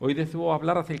Hoy deseo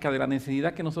hablar acerca de la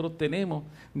necesidad que nosotros tenemos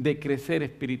de crecer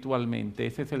espiritualmente.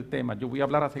 Ese es el tema. Yo voy a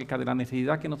hablar acerca de la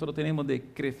necesidad que nosotros tenemos de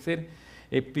crecer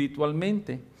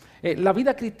espiritualmente. La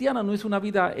vida cristiana no es una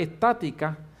vida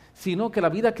estática, sino que la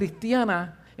vida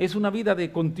cristiana es una vida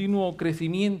de continuo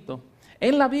crecimiento.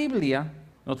 En la Biblia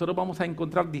nosotros vamos a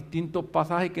encontrar distintos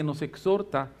pasajes que nos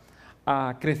exhortan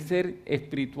a crecer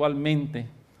espiritualmente.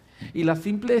 Y la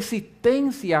simple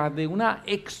existencia de una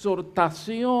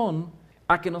exhortación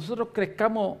a que nosotros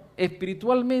crezcamos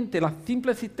espiritualmente, la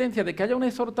simple existencia de que haya una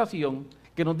exhortación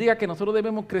que nos diga que nosotros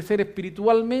debemos crecer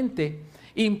espiritualmente,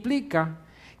 implica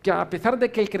que a pesar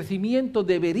de que el crecimiento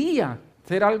debería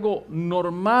ser algo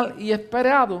normal y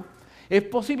esperado, es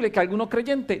posible que algunos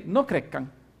creyentes no crezcan.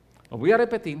 Lo voy a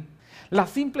repetir. La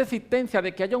simple existencia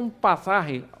de que haya un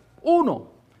pasaje,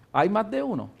 hay más de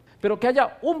uno, pero que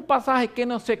haya un pasaje que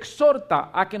nos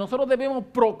exhorta a que nosotros debemos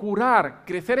procurar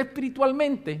crecer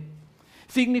espiritualmente,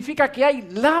 significa que hay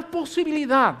la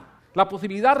posibilidad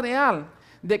real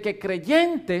de que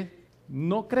creyentes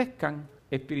no crezcan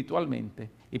espiritualmente.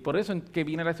 Y por eso es que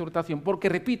viene la exhortación, porque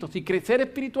repito, si crecer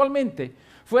espiritualmente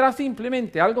fuera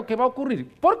simplemente algo que va a ocurrir,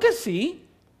 porque sí,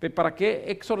 pues ¿para qué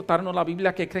exhortarnos la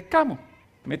Biblia que crezcamos?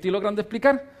 ¿Me estoy logrando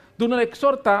explicar? Tú no le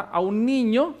exhortas a un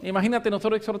niño, imagínate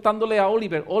nosotros exhortándole a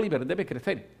Oliver debe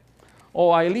crecer.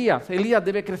 O a Elías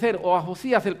debe crecer. O a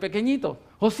Josías, el pequeñito,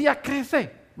 Josías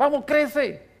crece, vamos,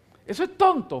 crece. Eso es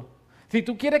tonto. Si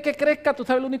tú quieres que crezca, tú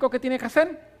sabes lo único que tienes que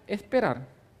hacer, esperar.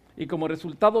 Y como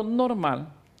resultado normal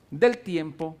del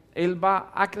tiempo, él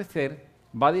va a crecer,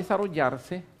 va a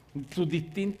desarrollarse, sus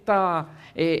distintas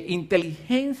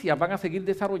inteligencias van a seguir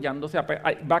desarrollándose,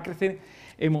 va a crecer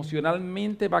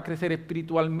emocionalmente, va a crecer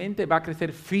espiritualmente, va a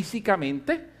crecer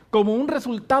físicamente, como un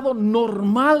resultado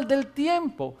normal del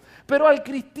tiempo. Pero al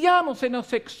cristiano se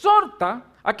nos exhorta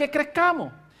a que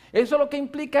crezcamos. Eso lo que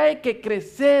implica es que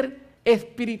crecer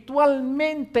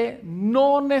espiritualmente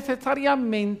no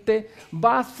necesariamente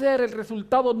va a ser el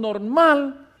resultado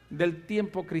normal del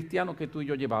tiempo cristiano que tú y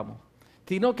yo llevamos,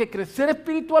 sino que crecer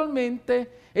espiritualmente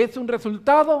es un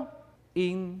resultado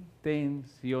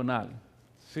intencional.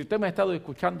 Si usted me ha estado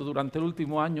escuchando durante el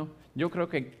último año, yo creo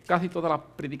que casi todas las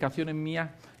predicaciones mías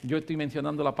yo estoy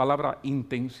mencionando la palabra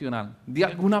intencional. De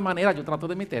alguna manera yo trato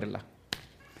de meterla.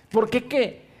 Porque es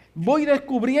que voy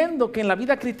descubriendo que en la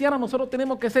vida cristiana nosotros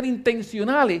tenemos que ser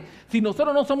intencionales. Si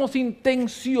nosotros no somos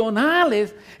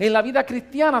intencionales en la vida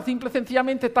cristiana, simple y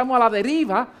sencillamente estamos a la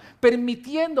deriva,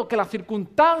 permitiendo que las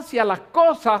circunstancias, las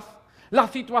cosas,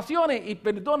 las situaciones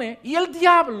y el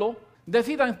diablo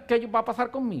decidan qué va a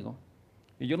pasar conmigo.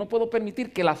 Y yo no puedo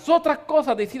permitir que las otras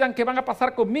cosas decidan qué van a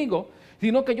pasar conmigo,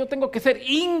 sino que yo tengo que ser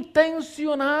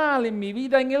intencional en mi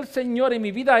vida en el Señor, en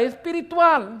mi vida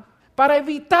espiritual, para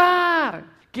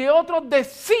evitar que otros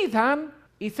decidan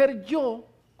y ser yo,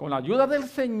 con la ayuda del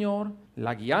Señor,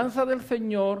 la guianza del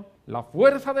Señor, la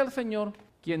fuerza del Señor,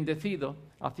 quien decido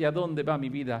hacia dónde va mi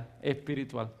vida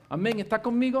espiritual. Amén, ¿está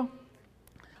conmigo?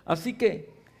 Así que,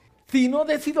 si no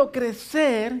decido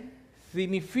crecer,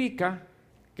 significa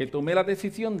que tomé la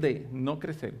decisión de no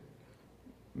crecer.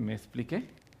 ¿Me expliqué?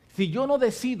 Si yo no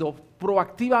decido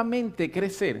proactivamente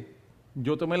crecer,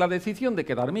 yo tomé la decisión de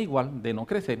quedarme igual, de no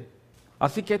crecer.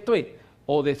 Así que esto es,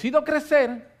 o decido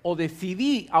crecer, o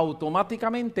decidí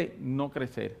automáticamente no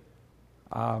crecer.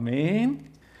 Amén.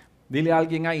 Dile a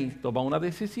alguien ahí, toma una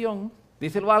decisión.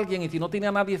 Díselo a alguien, y si no tiene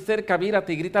a nadie cerca,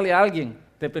 vírate y grítale a alguien.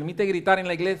 ¿Te permite gritar en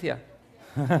la iglesia?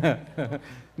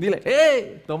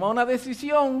 Dile, toma una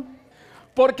decisión.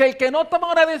 Porque el que no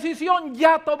toma una decisión,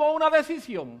 ya tomó una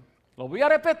decisión. Lo voy a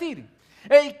repetir.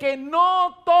 El que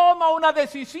no toma una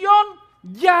decisión,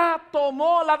 ya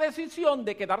tomó la decisión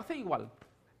de quedarse igual.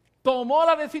 Tomó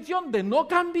la decisión de no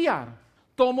cambiar.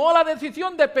 Tomó la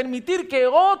decisión de permitir que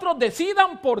otros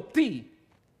decidan por ti.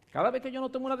 Cada vez que yo no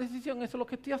tomo una decisión, eso es lo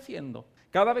que estoy haciendo.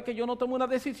 Cada vez que yo no tomo una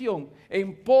decisión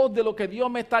en pos de lo que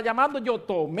Dios me está llamando, yo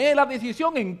tomé la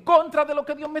decisión en contra de lo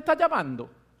que Dios me está llamando.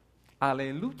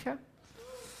 Aleluya.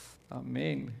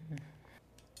 Amén.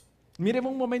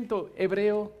 Miremos un momento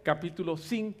Hebreos capítulo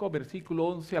 5, versículo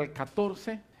 11 al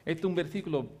 14. Este es un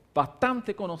versículo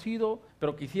bastante conocido,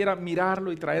 pero quisiera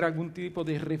mirarlo y traer algún tipo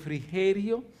de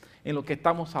refrigerio en lo que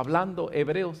estamos hablando.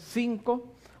 Hebreos 5,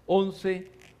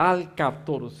 11 al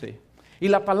 14. Y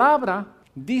la palabra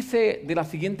dice de la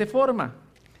siguiente forma.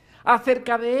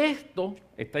 Acerca de esto,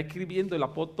 está escribiendo el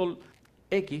apóstol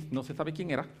X, no se sabe quién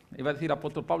era, iba a decir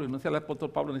apóstol Pablo, y no es el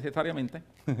apóstol Pablo necesariamente.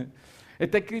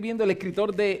 Está escribiendo el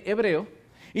escritor de Hebreos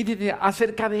y dice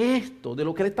acerca de esto, de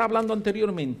lo que él está hablando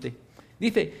anteriormente.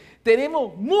 Dice,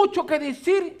 tenemos mucho que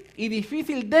decir y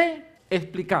difícil de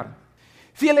explicar.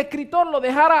 Si el escritor lo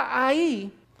dejara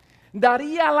ahí,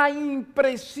 daría la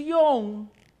impresión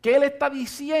que él está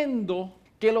diciendo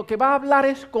que lo que va a hablar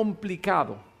es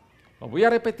complicado. Lo voy a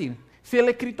repetir. Si el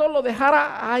escritor lo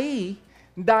dejara ahí,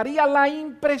 daría la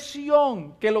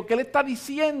impresión que lo que él está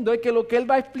diciendo es que lo que él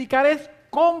va a explicar es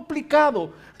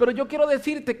complicado. Pero yo quiero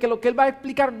decirte que lo que él va a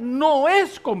explicar no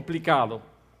es complicado.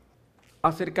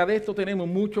 Acerca de esto tenemos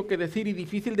mucho que decir y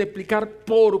difícil de explicar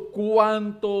por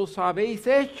cuanto os habéis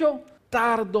hecho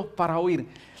tardos para oír.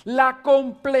 La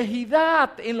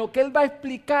complejidad en lo que él va a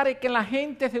explicar es que la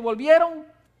gente se volvieron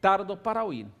tardos para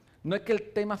oír. No es que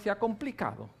el tema sea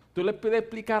complicado. Tú le puedes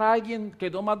explicar a alguien que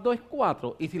 2 más 2 es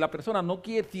 4 y si la persona no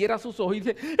quiere, cierra sus ojos y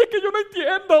dice, es que yo no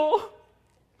entiendo.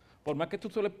 Por más que tú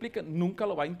se lo expliques, nunca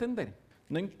lo va a entender.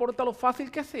 No importa lo fácil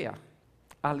que sea.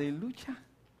 Aleluya.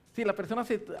 Si la persona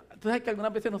tú sabes que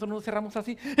algunas veces nosotros nos cerramos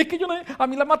así, es que a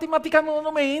mí las matemáticas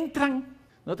no me entran.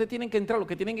 No te tienen que entrar, lo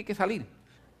que tienen es que salir.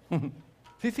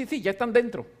 Sí, ya están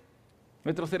dentro.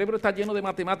 Nuestro cerebro está lleno de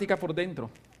matemáticas por dentro.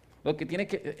 Lo que tienes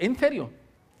que, en serio,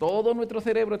 todo nuestro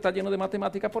cerebro está lleno de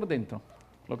matemáticas por dentro.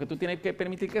 Lo que tú tienes que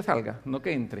permitir que salga, no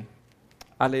que entre.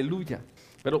 Aleluya.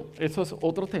 Pero eso es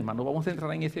otro tema, no vamos a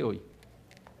entrar en ese hoy.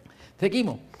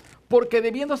 Seguimos. Porque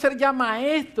debiendo ser ya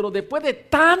maestros después de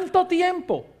tanto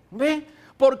tiempo, ¿ves?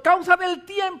 Por causa del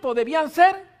tiempo debían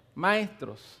ser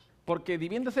maestros. Porque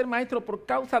debiendo ser maestros por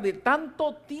causa de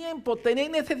tanto tiempo,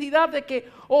 tenéis necesidad de que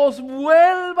os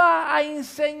vuelva a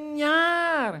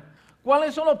enseñar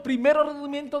cuáles son los primeros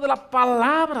rudimentos de la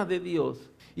palabra de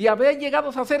Dios. Y habéis llegado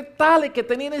a ser tales que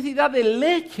tenéis necesidad de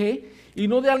leche y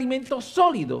no de alimento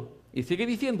sólido. Y sigue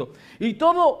diciendo, y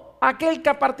todo aquel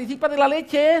que participa de la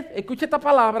leche es, escucha esta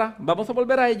palabra, vamos a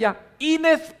volver a ella,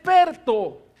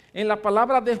 inexperto en la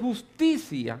palabra de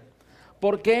justicia,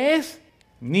 porque es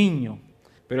niño.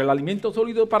 Pero el alimento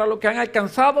sólido para los que han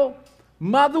alcanzado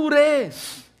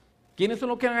madurez. ¿Quiénes son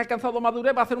los que han alcanzado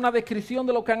madurez? Va a ser una descripción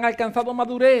de los que han alcanzado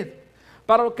madurez.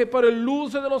 Para los que por el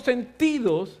uso de los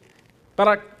sentidos,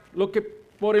 para los que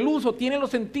por el uso tienen los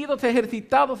sentidos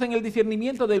ejercitados en el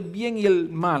discernimiento del bien y el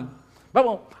mal.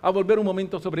 Vamos a volver un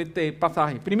momento sobre este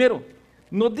pasaje. Primero,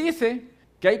 nos dice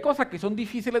que hay cosas que son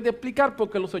difíciles de explicar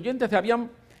porque los oyentes se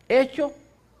habían hecho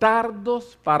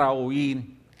tardos para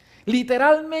oír.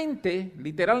 Literalmente,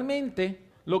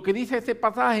 lo que dice ese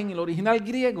pasaje en el original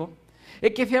griego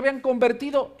es que se habían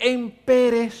convertido en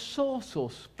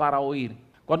perezosos para oír.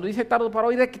 Cuando dice tardo para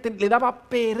oír es que le daba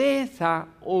pereza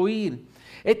oír.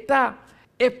 Esta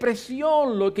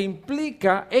expresión lo que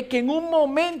implica es que en un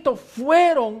momento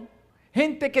fueron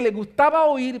gente que le gustaba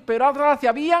oír, pero ahora se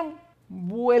habían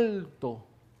vuelto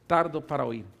tardos para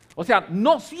oír. O sea,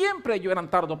 no siempre ellos eran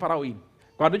tardos para oír.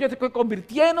 Cuando ellos se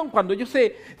convirtieron, cuando ellos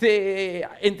se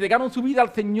entregaron su vida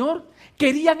al Señor,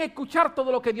 querían escuchar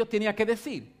todo lo que Dios tenía que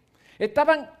decir.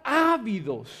 Estaban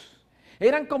ávidos.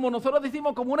 Eran como nosotros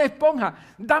decimos, como una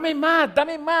esponja. Dame más,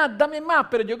 dame más, dame más.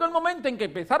 Pero llegó el momento en que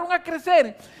empezaron a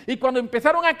crecer. Y cuando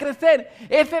empezaron a crecer,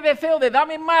 ese deseo de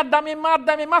dame más, dame más,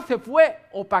 dame más, se fue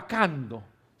opacando.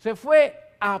 Se fue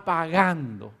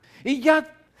apagando. Y ya,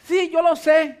 sí, yo lo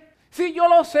sé. Sí, yo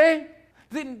lo sé.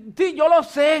 Sí, yo lo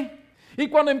sé. Y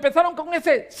cuando empezaron con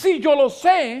ese sí, yo lo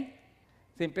sé,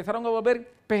 se empezaron a volver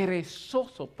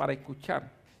perezosos para escuchar.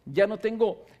 Ya no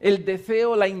tengo el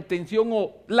deseo, la intención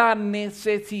o la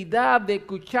necesidad de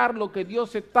escuchar lo que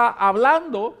Dios está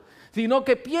hablando, sino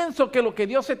que pienso que lo que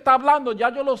Dios está hablando ya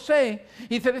yo lo sé.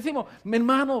 Y se decimos, mi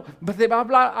hermano, se va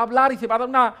a hablar y se va a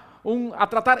dar a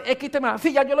tratar X tema.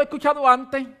 Sí, ya yo lo he escuchado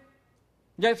antes,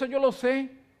 ya eso yo lo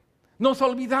sé. Nos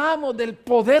olvidamos del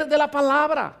poder de la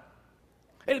palabra.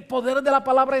 El poder de la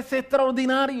palabra es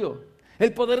extraordinario.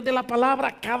 El poder de la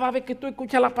palabra, cada vez que tú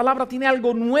escuchas la palabra, tiene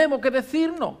algo nuevo que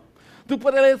decirnos. Tú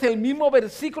puedes leer el mismo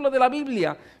versículo de la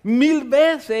Biblia 1000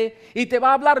 veces y te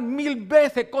va a hablar 1000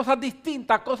 veces cosas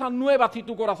distintas, cosas nuevas, si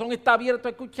tu corazón está abierto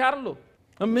a escucharlo.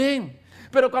 Amén.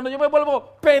 Pero cuando yo me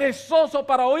vuelvo perezoso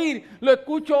para oír, lo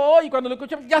escucho hoy. Cuando lo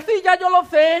escucho, ya yo lo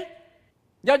sé.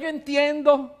 Ya yo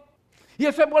entiendo. Y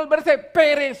eso es volverse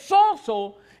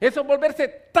perezoso. Eso es volverse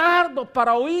tardo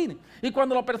para oír. Y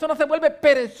cuando la persona se vuelve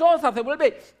perezosa, se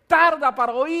vuelve tarda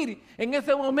para oír, en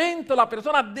ese momento la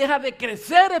persona deja de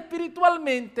crecer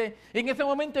espiritualmente. En ese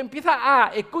momento empieza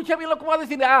escucha bien lo que voy a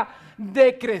decir, a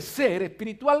decrecer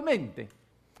espiritualmente.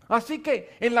 Así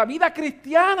que en la vida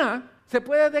cristiana se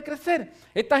puede decrecer.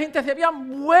 Esta gente se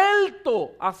habían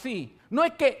vuelto así. No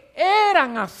es que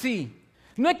eran así.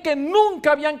 No es que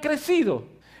nunca habían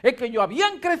crecido. Es que ellos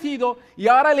habían crecido y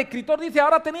ahora el escritor dice,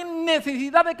 ahora tienen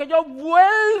necesidad de que yo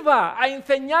vuelva a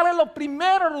enseñarles los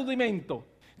primeros rudimentos.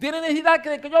 Tienen necesidad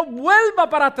de que yo vuelva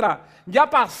para atrás. Ya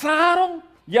pasaron,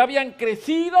 ya habían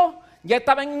crecido, ya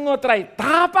estaban en otra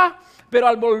etapa, pero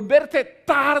al volverse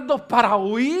tardos para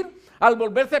oír, al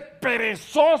volverse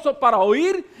perezosos para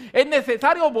oír, es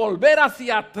necesario volver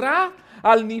hacia atrás,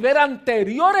 al nivel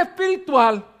anterior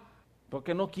espiritual,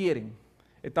 porque no quieren,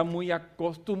 están muy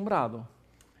acostumbrados,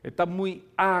 están muy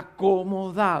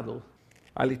acomodados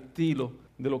al estilo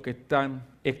de lo que están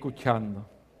escuchando.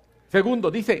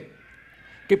 Segundo, dice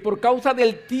que por causa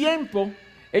del tiempo,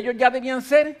 ellos ya debían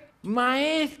ser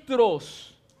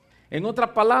maestros. En otras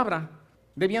palabras,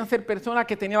 debían ser personas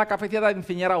que tenían la capacidad de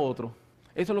enseñar a otros.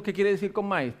 Eso es lo que quiere decir con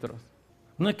maestros.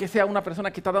 No es que sea una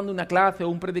persona que está dando una clase o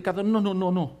un predicador,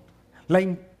 no. La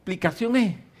implicación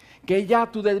es que ya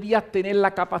tú debías tener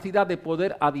la capacidad de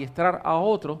poder adiestrar a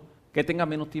otros que tengan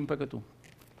menos tiempo que tú.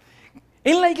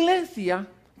 En la iglesia,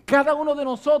 cada uno de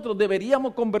nosotros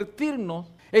deberíamos convertirnos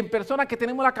en personas que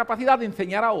tenemos la capacidad de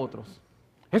enseñar a otros.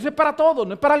 Eso es para todos,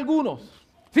 no es para algunos.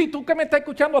 Sí, tú que me estás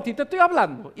escuchando, a ti te estoy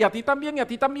hablando. Y a ti también, y a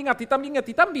ti también, a ti también, y a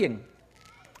ti también.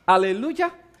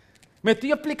 Aleluya. ¿Me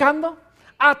estoy explicando?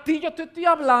 A ti yo te estoy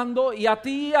hablando, y a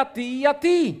ti, a ti, y a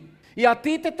ti. Y a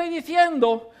ti te estoy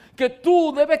diciendo que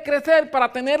tú debes crecer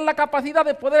para tener la capacidad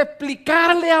de poder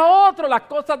explicarle a otros las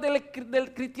cosas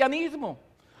del cristianismo.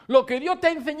 Lo que Dios te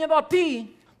ha enseñado a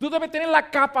ti, tú debes tener la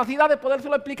capacidad de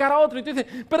podérselo explicar a otro. Y tú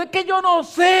dices, pero es que yo no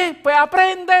sé, pues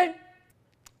aprende.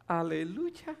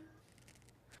 Aleluya.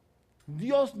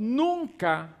 Dios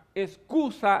nunca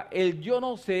excusa el yo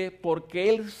no sé porque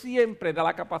Él siempre da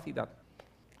la capacidad.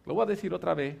 Lo voy a decir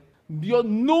otra vez. Dios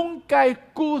nunca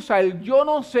excusa el yo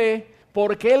no sé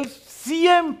porque Él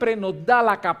siempre nos da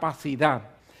la capacidad.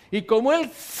 Y como Él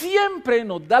siempre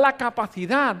nos da la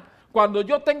capacidad, cuando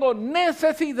yo tengo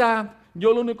necesidad,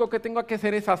 yo lo único que tengo que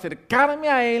hacer es acercarme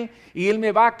a Él y Él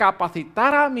me va a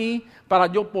capacitar a mí para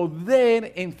yo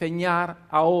poder enseñar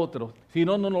a otros. Si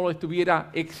no, no nos lo estuviera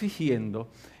exigiendo.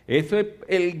 Eso es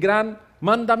el gran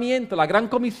mandamiento, la gran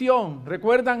comisión.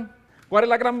 ¿Recuerdan cuál es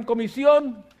la gran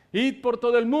comisión? Ir por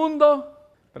todo el mundo,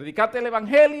 predicarte el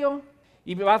evangelio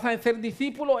y me vas a hacer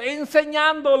discípulos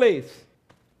enseñándoles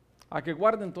a que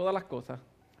guarden todas las cosas.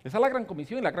 Esa es la gran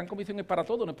comisión y la gran comisión es para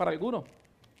todos, no es para algunos.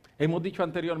 Hemos dicho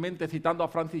anteriormente, citando a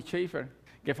Francis Schaeffer,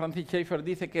 que Francis Schaeffer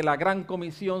dice que la gran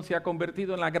comisión se ha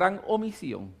convertido en la gran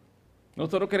omisión.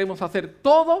 Nosotros queremos hacer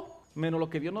todo menos lo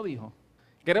que Dios nos dijo.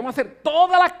 Queremos hacer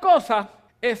todas las cosas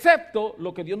excepto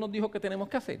lo que Dios nos dijo que tenemos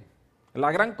que hacer.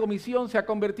 La gran comisión se ha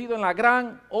convertido en la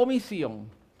gran omisión.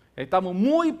 Estamos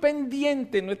muy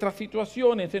pendientes en nuestras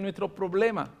situaciones, en nuestros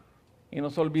problemas, y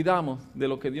nos olvidamos de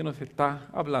lo que Dios nos está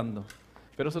hablando.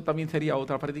 Pero eso también sería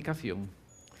otra predicación.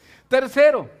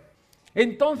 Tercero,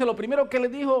 entonces lo primero que le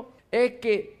dijo es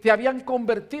que se habían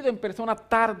convertido en personas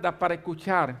tardas para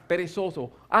escuchar, perezosos.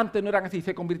 Antes no eran así,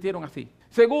 se convirtieron así.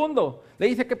 Segundo, le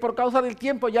dice que por causa del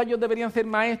tiempo ya ellos deberían ser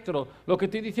maestros. Lo que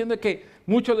estoy diciendo es que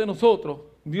muchos de nosotros,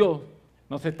 Dios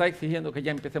nos está exigiendo que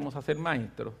ya empecemos a ser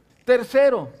maestros.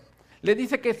 Tercero, le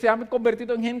dice que se han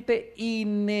convertido en gente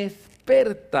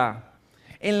inexperta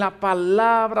en la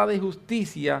palabra de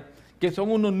justicia, que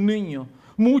son unos niños.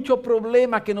 Muchos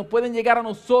problemas que nos pueden llegar a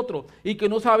nosotros y que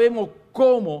no sabemos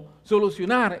cómo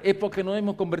solucionar es porque nos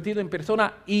hemos convertido en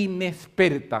personas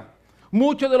inexpertas.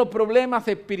 Muchos de los problemas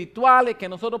espirituales que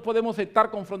nosotros podemos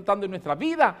estar confrontando en nuestra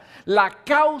vida, la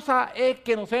causa es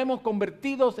que nos hemos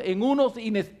convertido en unos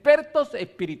inexpertos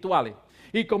espirituales.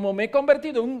 Y como me he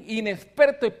convertido en un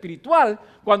inexperto espiritual,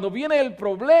 cuando viene el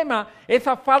problema,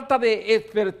 esa falta de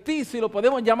expertise, si lo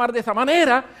podemos llamar de esa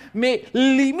manera, me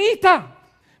limita.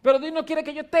 Pero Dios no quiere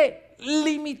que yo esté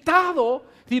limitado,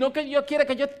 sino que Dios quiere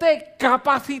que yo esté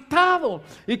capacitado.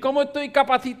 ¿Y cómo estoy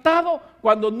capacitado?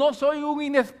 Cuando no soy un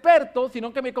inexperto,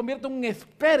 sino que me convierto en un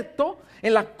experto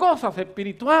en las cosas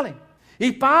espirituales.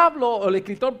 Y Pablo, el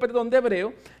escritor, de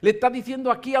Hebreo, le está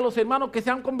diciendo aquí a los hermanos que se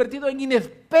han convertido en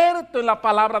inexpertos en la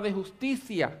palabra de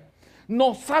justicia.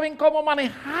 No saben cómo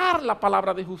manejar la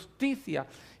palabra de justicia.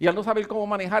 Y al no saber cómo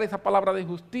manejar esa palabra de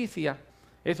justicia,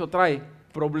 eso trae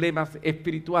problemas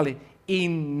espirituales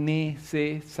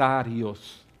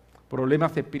innecesarios.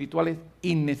 Problemas espirituales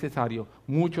innecesarios.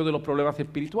 Muchos de los problemas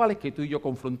espirituales que tú y yo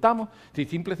confrontamos, si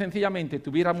simple y sencillamente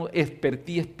tuviéramos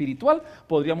expertise espiritual,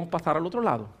 podríamos pasar al otro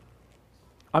lado.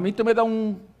 A mí tú me da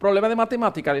un problema de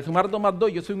matemática, de sumar 2 más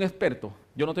 2, yo soy un experto.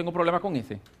 Yo no tengo problema con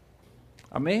ese.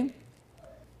 Amén.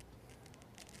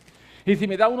 Y si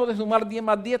me da uno de sumar 10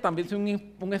 más 10, también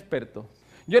soy un experto.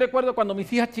 Yo recuerdo cuando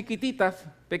mis hijas chiquititas,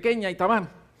 pequeñas y estaban,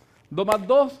 2 más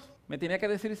 2, me tenía que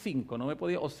decir 5, no me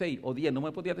podía, o 6, o 10, no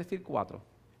me podía decir 4.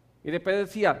 Y después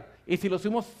decía, y si lo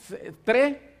sumo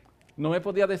 3, no me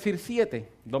podía decir 7.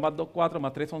 2 más 2, 4,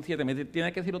 más 3 son 7, me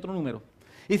tenía que decir otro número.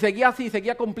 Y seguía así,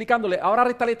 seguía complicándole, ahora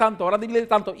réstale tanto, ahora dile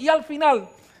tanto. Y al final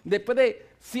después de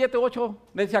 7, 8,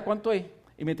 le decía, ¿cuánto es?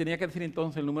 Y me tenía que decir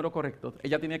entonces el número correcto.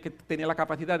 Ella tenía la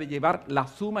capacidad de llevar la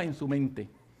suma en su mente.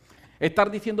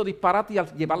 Estar diciendo disparate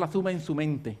y llevar la suma en su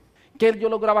mente. ¿Qué yo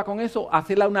lograba con eso?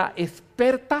 Hacerla una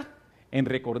experta en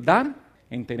recordar,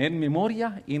 en tener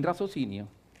memoria y en raciocinio.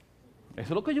 Eso es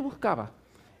lo que yo buscaba.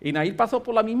 Y Nair pasó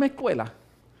por la misma escuela.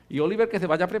 Y Oliver que se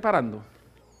vaya preparando.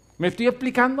 ¿Me estoy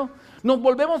explicando? Nos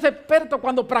volvemos expertos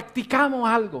cuando practicamos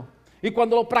algo. Y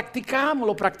cuando lo practicamos,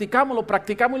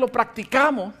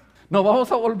 nos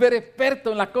vamos a volver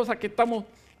expertos en las cosas que estamos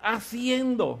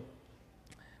haciendo.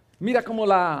 Mira cómo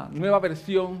la Nueva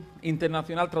Versión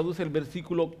Internacional traduce el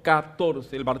versículo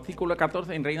 14. El versículo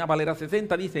 14 en Reina Valera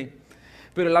 60 dice,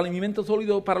 pero el alimento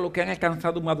sólido para los que han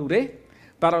alcanzado madurez,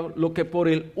 para los que por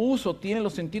el uso tienen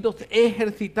los sentidos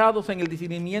ejercitados en el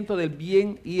discernimiento del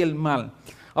bien y el mal.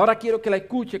 Ahora quiero que la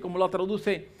escuche como la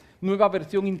traduce Nueva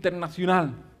Versión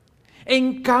Internacional.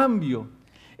 En cambio,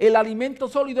 el alimento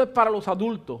sólido es para los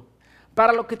adultos,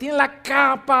 para los que tienen la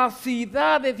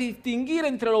capacidad de distinguir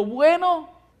entre lo bueno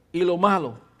y lo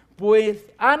malo, pues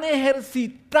han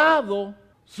ejercitado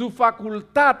su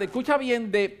facultad, escucha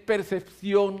bien, de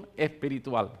percepción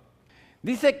espiritual.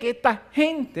 Dice que esta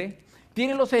gente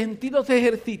tiene los sentidos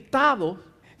ejercitados,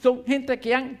 son gente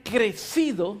que han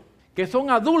crecido, que son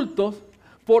adultos,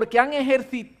 porque han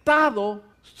ejercitado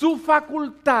su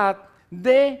facultad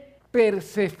de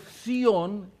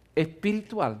percepción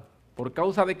espiritual. Por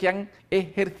causa de que han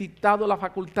ejercitado la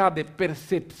facultad de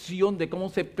percepción de cómo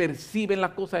se perciben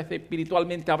las cosas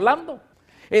espiritualmente hablando.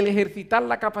 El ejercitar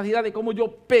la capacidad de cómo yo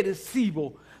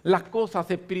percibo las cosas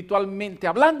espiritualmente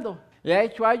hablando, le ha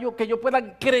hecho a ellos que ellos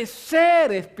puedan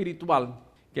crecer espiritual,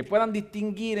 que puedan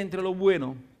distinguir entre lo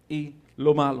bueno y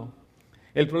lo malo.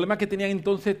 El problema que tenían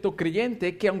entonces estos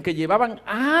creyentes es que aunque llevaban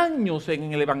años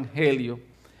en el Evangelio,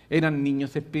 eran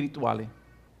niños espirituales.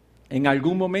 En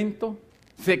algún momento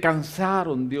se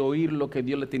cansaron de oír lo que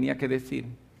Dios les tenía que decir.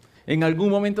 En algún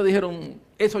momento dijeron,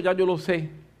 eso ya yo lo sé,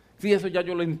 sí, eso ya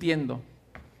yo lo entiendo.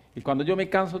 Y cuando yo me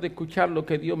canso de escuchar lo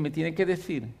que Dios me tiene que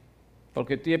decir,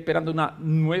 porque estoy esperando una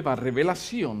nueva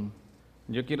revelación,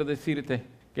 yo quiero decirte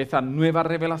que esa nueva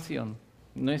revelación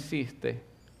no existe.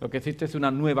 Lo que existe es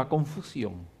una nueva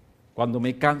confusión. Cuando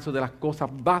me canso de las cosas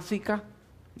básicas,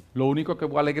 lo único que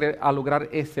voy a lograr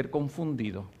es ser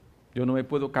confundido. Yo no me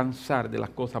puedo cansar de las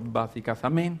cosas básicas.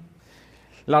 Amén.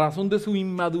 La razón de su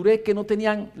inmadurez es que no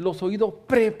tenían los oídos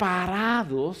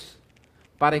preparados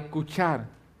para escuchar.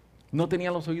 No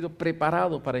tenían los oídos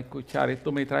preparados para escuchar.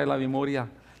 Esto me trae a la memoria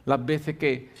las veces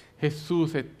que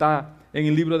Jesús está en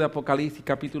el libro de Apocalipsis,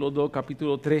 capítulo 2,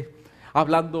 capítulo 3,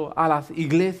 hablando a las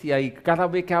iglesias. Y cada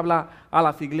vez que habla a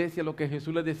las iglesias, lo que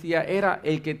Jesús les decía era,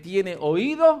 el que tiene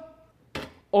oído,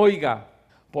 oiga.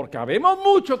 Porque habemos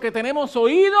muchos que tenemos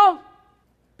oídos,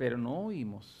 pero no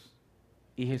oímos.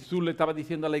 Y Jesús le estaba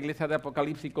diciendo a la iglesia de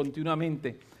Apocalipsis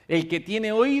continuamente, el que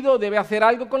tiene oído debe hacer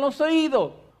algo con los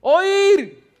oídos.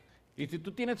 ¡Oír! Y si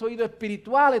tú tienes oídos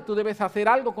espirituales, tú debes hacer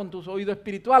algo con tus oídos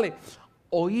espirituales.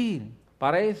 Oír.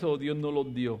 Para eso Dios nos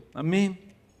los dio. Amén.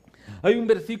 Hay un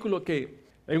versículo que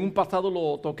en un pasado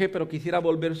lo toqué, pero quisiera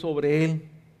volver sobre él.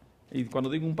 Y cuando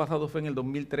digo un pasado fue en el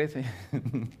 2013.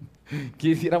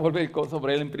 Quisiera volver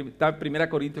sobre él. Está en 1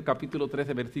 Corintios capítulo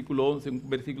 13, versículo 11, un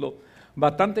versículo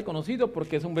bastante conocido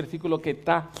porque es un versículo que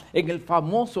está en el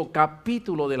famoso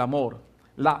capítulo del amor.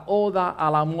 La oda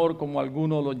al amor, como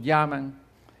algunos lo llaman.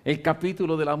 El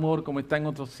capítulo del amor, como está en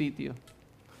otros sitios.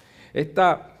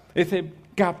 Está ese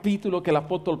capítulo que el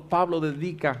apóstol Pablo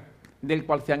dedica, del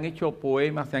cual se han hecho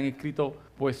poemas, se han escrito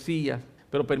poesías.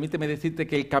 Pero permíteme decirte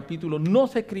que el capítulo no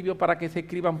se escribió para que se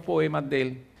escriban poemas de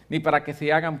él, ni para que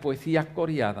se hagan poesías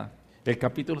coreadas. El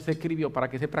capítulo se escribió para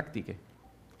que se practique.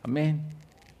 Amén.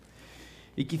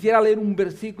 Y quisiera leer un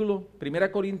versículo,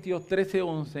 1 Corintios 13,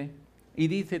 11, y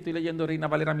dice, estoy leyendo Reina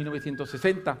Valera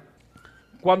 1960,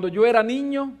 cuando yo era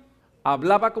niño,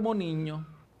 hablaba como niño,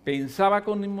 pensaba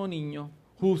como niño,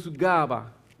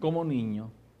 juzgaba como niño,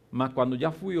 mas cuando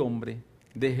ya fui hombre,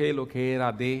 dejé lo que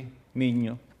era de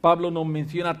niño. Pablo nos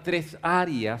menciona 3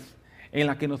 áreas en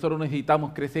las que nosotros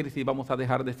necesitamos crecer si vamos a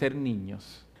dejar de ser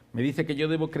niños. Me dice que yo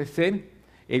debo crecer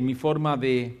en mi forma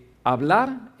de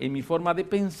hablar, en mi forma de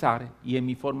pensar y en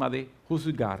mi forma de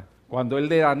juzgar. Cuando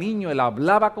él era niño, él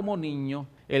hablaba como niño,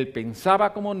 él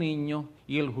pensaba como niño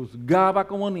y él juzgaba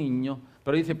como niño.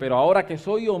 Pero dice, pero ahora que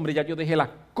soy hombre, ya yo dejé las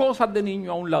cosas de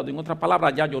niño a un lado. En otras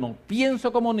palabras, ya yo no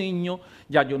pienso como niño,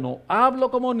 ya yo no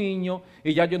hablo como niño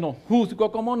y ya yo no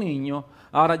juzgo como niño.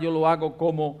 Ahora yo lo hago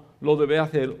como lo debe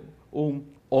hacer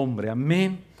un hombre.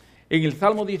 Amén. En el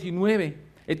Salmo 19,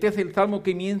 este es el Salmo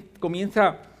que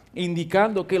comienza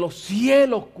indicando que los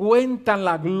cielos cuentan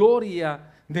la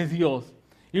gloria de Dios.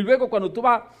 Y luego cuando tú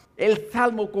vas, el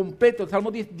Salmo completo, el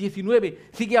Salmo 19,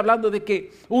 sigue hablando de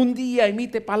que un día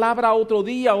emite palabra a otro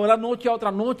día, o la noche a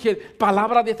otra noche,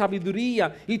 palabra de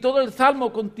sabiduría. Y todo el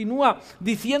Salmo continúa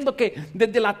diciendo que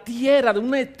desde la tierra, de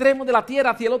un extremo de la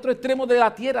tierra hacia el otro extremo de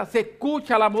la tierra, se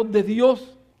escucha la voz de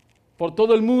Dios. Por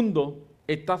todo el mundo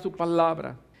está su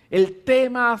palabra. El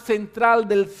tema central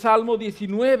del Salmo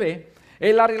 19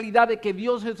 es la realidad de que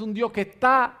Dios es un Dios que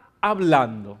está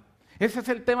hablando. Ese es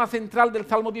el tema central del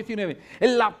Salmo 19.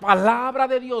 Es la palabra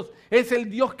de Dios. Es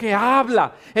el Dios que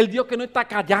habla. El Dios que no está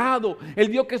callado. El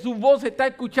Dios que su voz se está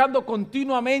escuchando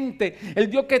continuamente. El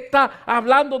Dios que está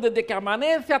hablando desde que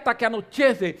amanece hasta que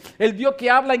anochece. El Dios que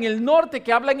habla en el norte,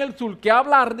 que habla en el sur, que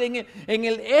habla en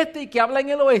el este y que habla en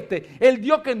el oeste. El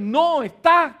Dios que no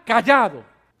está callado.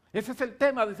 Ese es el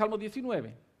tema del Salmo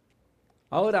 19.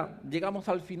 Ahora llegamos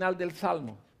al final del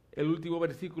Salmo. El último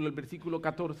versículo, el versículo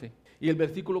 14. Y el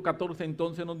versículo 14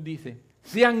 entonces nos dice: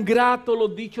 sean gratos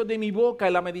los dichos de mi boca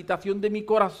y la meditación de mi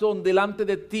corazón delante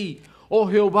de ti, oh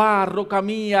Jehová, roca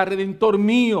mía, redentor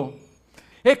mío.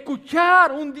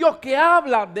 Escuchar un Dios que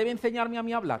habla debe enseñarme a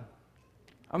mí a hablar.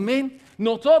 Amén.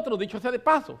 Nosotros, dicho sea de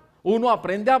paso, uno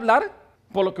aprende a hablar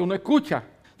por lo que uno escucha.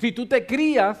 Si tú te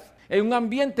crías en un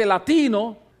ambiente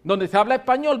latino donde se habla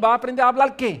español, vas a aprender a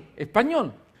hablar ¿qué?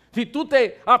 Español. Si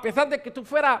a pesar de que tú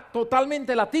fueras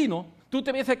totalmente latino, tú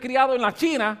te hubieses criado en la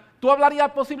China, tú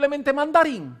hablarías posiblemente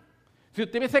mandarín. Si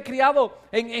te hubiese criado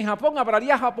en Japón,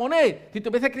 hablarías japonés. Si te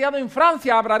hubiese criado en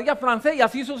Francia, hablarías francés y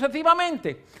así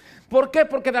sucesivamente. ¿Por qué?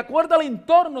 Porque de acuerdo al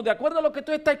entorno, de acuerdo a lo que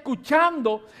tú estás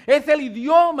escuchando, es el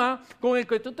idioma con el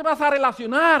que tú te vas a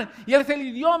relacionar y es el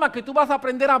idioma que tú vas a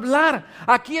aprender a hablar.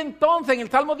 Aquí entonces, en el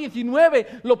Salmo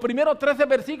 19, los primeros 13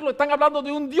 versículos están hablando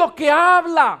de un Dios que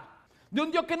habla, de un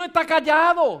Dios que no está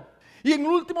callado. Y en el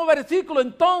último versículo,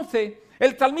 entonces,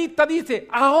 el salmista dice: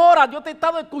 ahora yo te he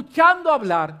estado escuchando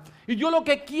hablar y yo lo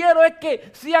que quiero es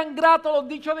que sean gratos los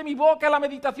dichos de mi boca y la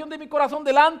meditación de mi corazón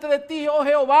delante de ti, oh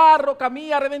Jehová, roca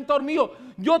mía, redentor mío.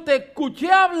 Yo te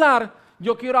escuché hablar,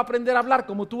 yo quiero aprender a hablar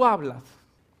como tú hablas.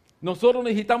 Nosotros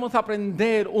necesitamos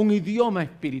aprender un idioma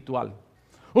espiritual.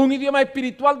 Un idioma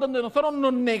espiritual donde nosotros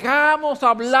nos negamos a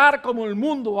hablar como el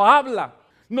mundo habla.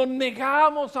 Nos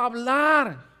negamos a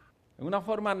hablar en una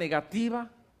forma negativa,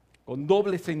 con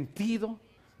doble sentido.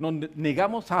 Nos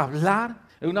negamos a hablar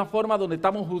en una forma donde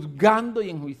estamos juzgando y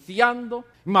enjuiciando,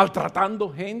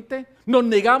 maltratando gente. Nos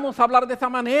negamos a hablar de esa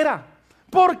manera.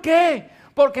 ¿Por qué?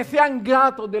 Porque sean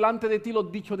gratos delante de ti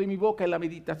los dichos de mi boca y la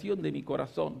meditación de mi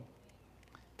corazón.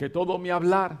 Que todo mi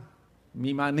hablar,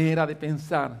 mi manera de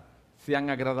pensar, sean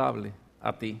agradables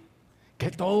a ti.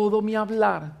 Que todo mi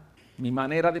hablar, mi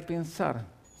manera de pensar,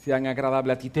 sean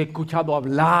agradables a ti. Te he escuchado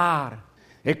hablar.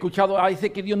 He escuchado a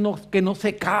ese que Dios que no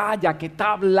se calla, que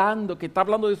está hablando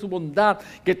de su bondad,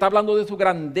 que está hablando de su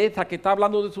grandeza, que está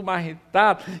hablando de su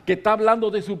majestad, que está hablando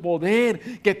de su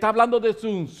poder, que está hablando de su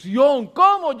unción.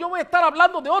 ¿Cómo yo voy a estar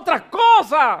hablando de otras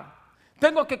cosas?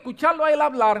 Tengo que escucharlo a él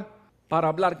hablar para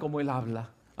hablar como él habla.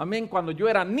 Amén. Cuando yo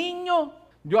era niño,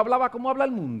 yo hablaba como habla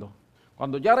el mundo.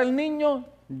 Cuando yo era el niño,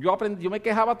 yo me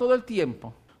quejaba todo el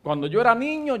tiempo. Cuando yo era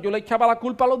niño, yo le echaba la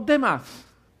culpa a los demás.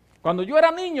 Cuando yo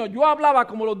era niño, yo hablaba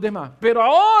como los demás. Pero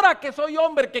ahora que soy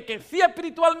hombre, que crecí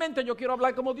espiritualmente, yo quiero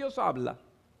hablar como Dios habla.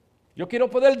 Yo quiero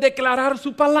poder declarar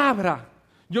su palabra.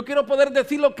 Yo quiero poder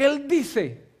decir lo que Él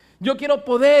dice. Yo quiero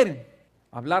poder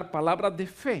hablar palabras de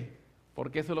fe.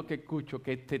 Porque eso es lo que escucho,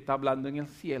 que te está hablando en el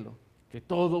cielo. Que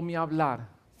todo mi hablar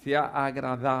sea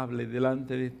agradable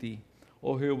delante de ti,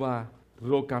 oh Jehová,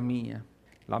 roca mía.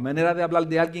 La manera de hablar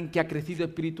de alguien que ha crecido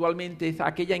espiritualmente es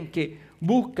aquella en que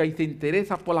busca y se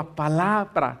interesa por las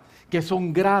palabras que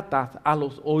son gratas a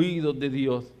los oídos de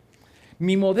Dios.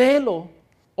 Mi modelo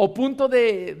o punto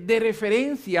de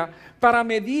referencia para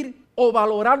medir o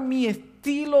valorar mi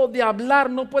estilo de hablar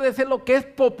no puede ser lo que es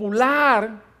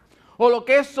popular o lo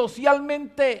que es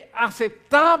socialmente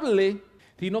aceptable,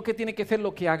 sino que tiene que ser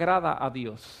lo que agrada a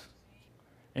Dios.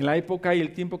 En la época y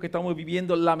el tiempo que estamos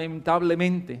viviendo,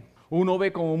 lamentablemente, uno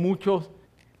ve como muchos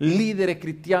líderes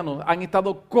cristianos han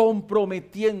estado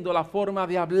comprometiendo la forma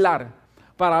de hablar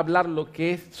para hablar lo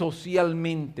que es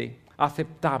socialmente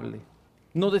aceptable.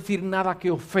 No decir nada que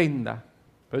ofenda,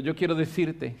 pero yo quiero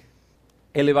decirte,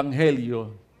 el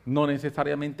evangelio no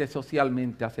necesariamente es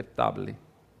socialmente aceptable.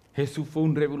 Jesús fue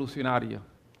un revolucionario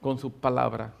con sus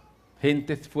palabras.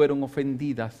 Gentes fueron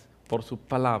ofendidas por sus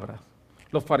palabras.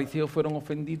 Los fariseos fueron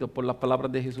ofendidos por las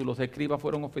palabras de Jesús. Los escribas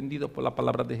fueron ofendidos por las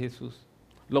palabras de Jesús.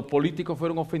 Los políticos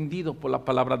fueron ofendidos por las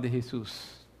palabras de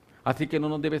Jesús. Así que no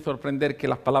nos debe sorprender que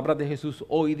las palabras de Jesús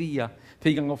hoy día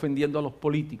sigan ofendiendo a los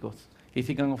políticos y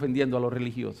sigan ofendiendo a los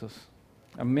religiosos.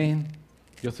 Amén.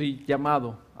 Yo soy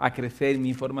llamado a crecer en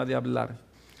mi forma de hablar.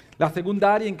 La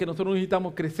segunda área en que nosotros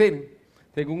necesitamos crecer,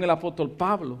 según el apóstol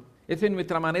Pablo, es en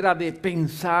nuestra manera de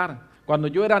pensar. Cuando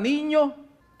yo era niño,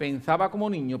 pensaba como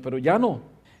niño, pero ya no.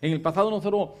 En el pasado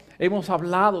nosotros hemos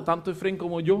hablado, tanto Efraín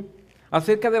como yo,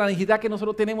 acerca de la necesidad que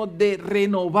nosotros tenemos de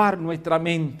renovar nuestra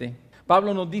mente.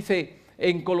 Pablo nos dice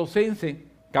en Colosenses,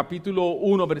 capítulo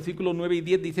 1, versículos 9 y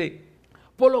 10, dice: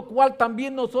 por lo cual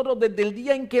también nosotros desde el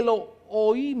día en que lo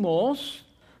oímos,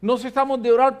 no cesamos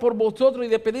de orar por vosotros y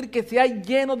de pedir que seáis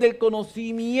llenos del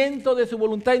conocimiento de su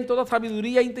voluntad en toda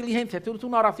sabiduría e inteligencia. Esto es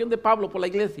una oración de Pablo por la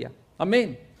iglesia.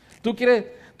 Amén.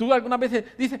 Tú algunas veces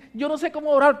dices, yo no sé cómo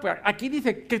orar, pues aquí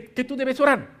dice que tú debes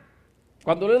orar.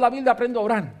 Cuando leo la Biblia aprendo a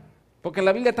orar, porque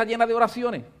la Biblia está llena de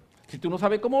oraciones. Si tú no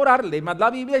sabes cómo orar, lee más la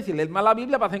Biblia, y si lees más la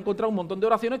Biblia vas a encontrar un montón de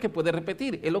oraciones que puedes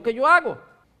repetir. Es lo que yo hago.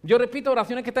 Yo repito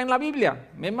oraciones que están en la Biblia.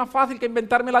 Me es más fácil que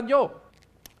inventármelas yo.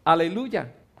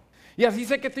 Aleluya. Y así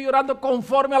sé que estoy orando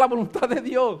conforme a la voluntad de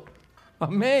Dios.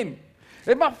 Amén.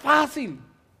 Es más fácil.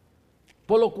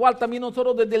 Por lo cual también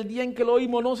nosotros desde el día en que lo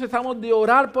oímos no cesamos de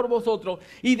orar por vosotros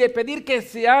y de pedir que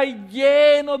seáis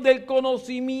llenos del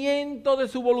conocimiento de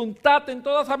su voluntad en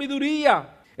toda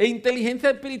sabiduría e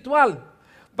inteligencia espiritual,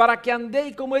 para que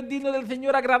andéis como es digno del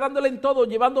Señor, agradándole en todo,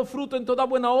 llevando fruto en toda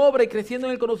buena obra y creciendo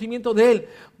en el conocimiento de Él.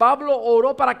 Pablo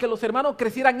oró para que los hermanos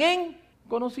crecieran en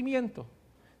conocimiento.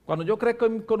 Cuando yo crezco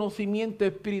en conocimiento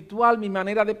espiritual, mi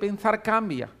manera de pensar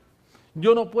cambia.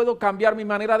 Yo no puedo cambiar mi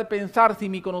manera de pensar si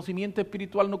mi conocimiento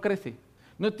espiritual no crece.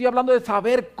 No estoy hablando de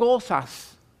saber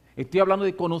cosas, estoy hablando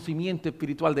de conocimiento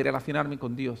espiritual, de relacionarme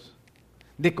con Dios,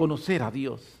 de conocer a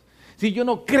Dios. Si yo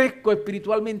no crezco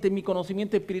espiritualmente en mi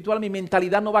conocimiento espiritual, mi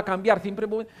mentalidad no va a cambiar. Siempre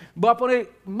voy a poner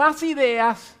más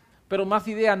ideas, pero más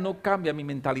ideas no cambian mi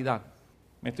mentalidad.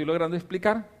 ¿Me estoy logrando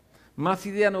explicar? Más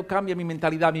ideas no cambian mi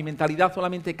mentalidad. Mi mentalidad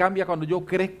solamente cambia cuando yo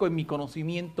crezco en mi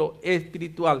conocimiento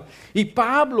espiritual. Y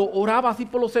Pablo oraba así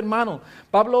por los hermanos.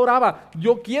 Pablo oraba,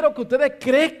 yo quiero que ustedes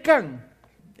crezcan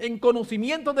en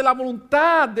conocimiento de la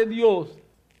voluntad de Dios.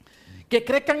 Que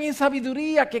crezcan en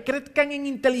sabiduría, que crezcan en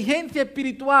inteligencia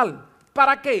espiritual.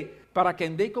 ¿Para qué? Para que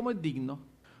andéis como es digno.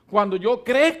 Cuando yo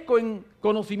crezco en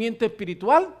conocimiento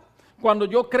espiritual, cuando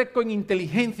yo crezco en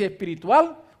inteligencia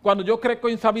espiritual, cuando yo crezco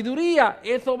en sabiduría,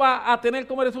 eso va a tener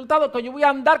como resultado que yo voy a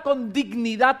andar con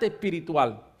dignidad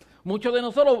espiritual. Muchos de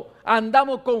nosotros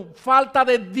andamos con falta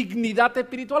de dignidad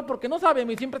espiritual porque no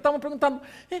sabemos y siempre estamos preguntando,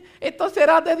 ¿esto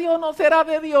será de Dios o no será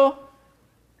de Dios?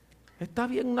 Está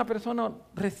bien una persona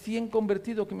recién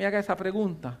convertido que me haga esa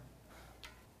pregunta,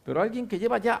 pero alguien que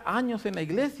lleva ya años en la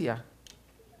iglesia,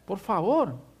 por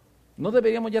favor, no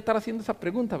deberíamos ya estar haciendo esa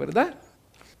pregunta, ¿verdad?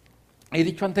 He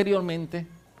dicho anteriormente,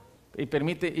 y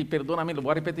perdóname, lo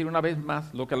voy a repetir una vez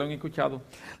más, lo que lo han escuchado.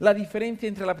 La diferencia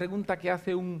entre la pregunta que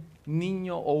hace un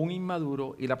niño o un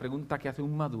inmaduro y la pregunta que hace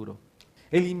un maduro.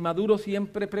 El inmaduro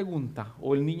siempre pregunta,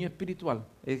 o el niño espiritual,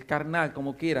 el carnal,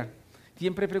 como quiera,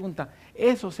 siempre pregunta,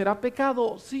 ¿eso será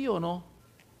pecado, sí o no?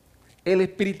 El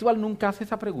espiritual nunca hace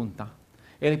esa pregunta.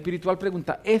 El espiritual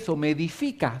pregunta, ¿eso me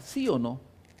edifica, sí o no?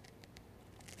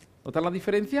 ¿Nota la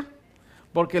diferencia?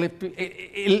 Porque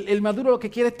el maduro lo que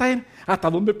quiere está en ¿hasta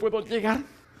dónde puedo llegar?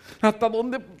 ¿Hasta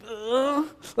dónde?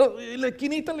 La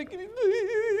esquinita.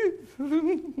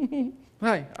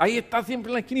 Ay, ahí está siempre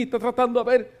en la esquinita tratando a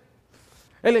ver.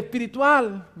 El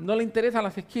espiritual no le interesan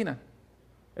las esquinas.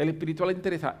 El espiritual le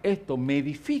interesa, ¿esto me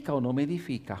edifica o no me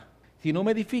edifica? Si no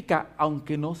me edifica,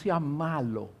 aunque no sea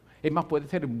malo, es más, puede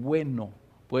ser bueno.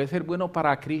 Puede ser bueno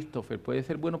para Christopher, puede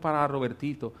ser bueno para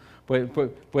Robertito,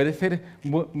 puede ser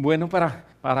bueno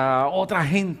para otra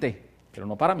gente, pero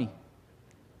no para mí.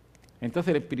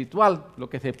 Entonces el espiritual lo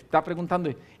que se está preguntando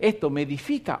es, ¿esto me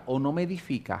edifica o no me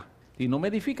edifica? Si no me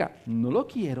edifica, no lo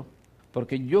quiero,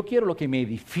 porque yo quiero lo que me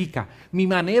edifica. Mi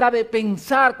manera de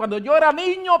pensar, cuando yo era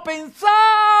niño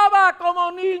pensaba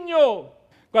como niño.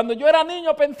 Cuando yo era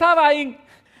niño pensaba en,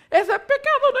 ¿eso es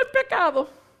pecado o no es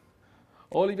pecado?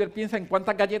 Oliver piensa en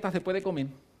cuántas galletas se puede comer.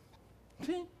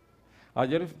 Sí.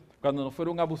 Ayer cuando nos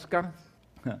fueron a buscar,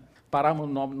 paramos,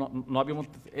 no habíamos,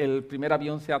 el primer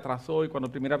avión se atrasó y cuando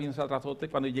el primer avión se atrasó,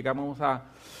 cuando llegamos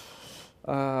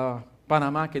a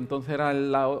Panamá, que entonces era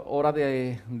la hora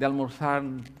de almorzar,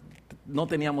 no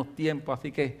teníamos tiempo,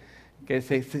 así que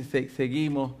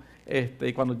seguimos.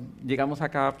 Y cuando llegamos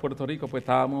acá a Puerto Rico, pues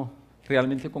estábamos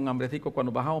realmente con hambrecito.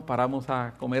 Cuando bajamos, paramos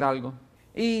a comer algo.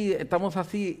 Y estamos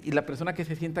así, y las personas que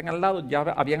se sientan al lado ya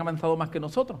habían avanzado más que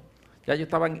nosotros. Ya ellos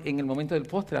estaban en el momento del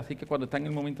postre, así que cuando están en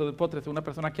el momento del postre, son unas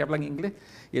personas que hablan inglés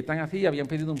y están así, y habían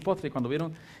pedido un postre, y cuando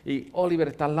vieron, y Oliver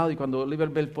está al lado, y cuando Oliver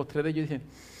ve el postre de ellos, dice,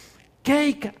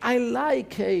 cake, I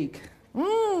like cake.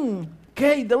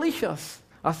 Cake, delicious.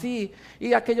 así.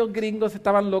 Y aquellos gringos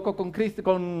estaban locos con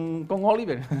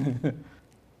Oliver.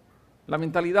 La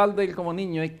mentalidad de él como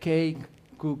niño es cake,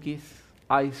 cookies,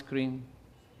 ice cream.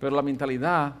 Pero la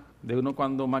mentalidad de uno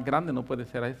cuando más grande no puede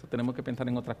ser eso. Tenemos que pensar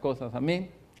en otras cosas.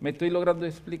 Amén. Me estoy logrando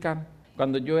explicar.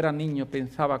 Cuando yo era niño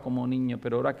pensaba como niño,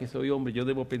 pero ahora que soy hombre yo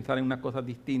debo pensar en una cosa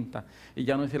distinta. Y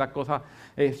ya no es si la cosa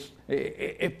es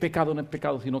pecado o no es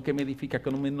pecado, sino que me edifica,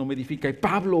 que no me edifica. Y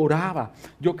Pablo oraba.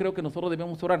 Yo creo que nosotros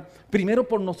debemos orar primero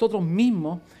por nosotros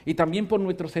mismos y también por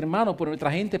nuestros hermanos, por nuestra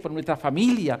gente, por nuestra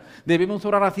familia. Debemos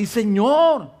orar así: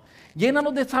 Señor,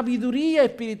 llénanos de sabiduría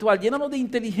espiritual, llénanos de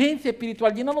inteligencia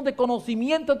espiritual, llénanos de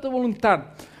conocimiento de tu voluntad.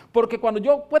 Porque cuando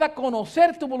yo pueda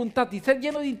conocer tu voluntad y ser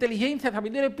lleno de inteligencia,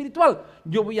 sabiduría espiritual,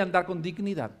 yo voy a andar con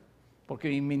dignidad. Porque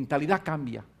mi mentalidad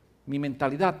cambia. Mi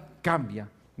mentalidad cambia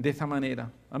de esa manera.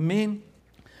 Amén.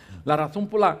 La razón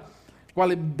por la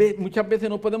cual muchas veces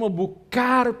no podemos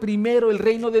buscar primero el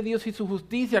reino de Dios y su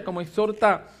justicia, como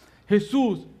exhorta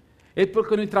Jesús, es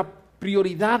porque nuestras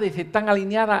prioridades están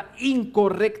alineadas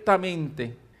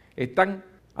incorrectamente. Están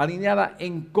alineadas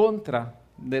en contra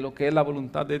de lo que es la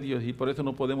voluntad de Dios, y por eso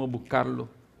no podemos buscarlo,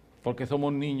 porque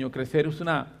somos niños. Crecer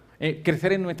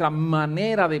en nuestra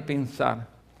manera de pensar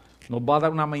nos va a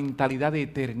dar una mentalidad de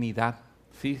eternidad,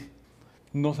 ¿sí?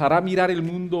 Nos hará mirar el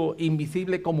mundo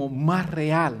invisible como más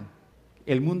real,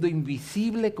 el mundo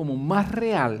invisible como más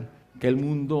real que el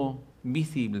mundo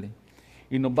visible,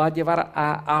 y nos va a llevar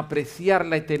a apreciar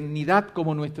la eternidad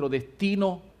como nuestro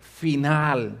destino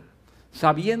final,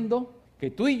 sabiendo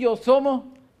que tú y yo somos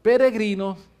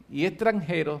peregrinos y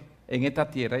extranjeros en esta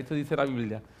tierra. Eso dice la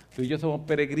Biblia. Tú y yo somos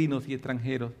peregrinos y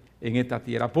extranjeros en esta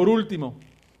tierra. Por último,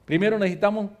 primero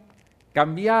necesitamos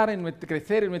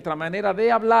crecer en nuestra manera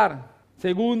de hablar.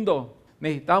 Segundo,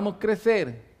 necesitamos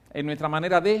crecer en nuestra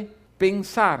manera de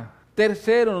pensar.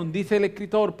 Tercero, nos dice el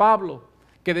escritor Pablo,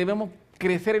 que debemos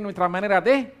crecer en nuestra manera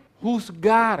de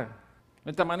juzgar.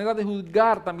 Nuestra manera de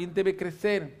juzgar también debe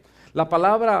crecer. La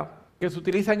palabra que se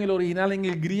utiliza en el original, en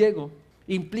el griego,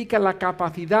 implica la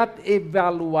capacidad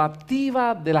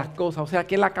evaluativa de las cosas. O sea,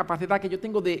 que es la capacidad que yo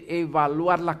tengo de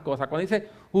evaluar las cosas. Cuando dice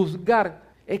juzgar,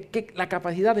 es que la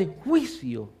capacidad de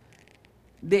juicio,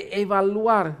 de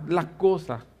evaluar las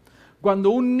cosas. Cuando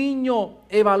un niño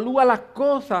evalúa las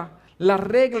cosas, las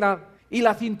reglas y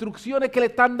las instrucciones que le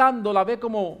están dando, la ve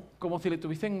como si le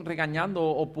estuviesen regañando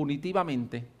o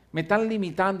punitivamente. Me están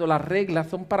limitando, las reglas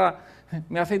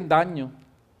me hacen daño.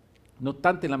 No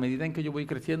obstante, en la medida en que yo voy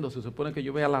creciendo, se supone que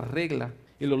yo vea las reglas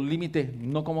y los límites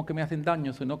no como que me hacen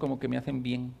daño, sino como que me hacen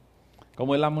bien.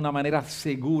 Como es una manera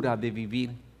segura de vivir.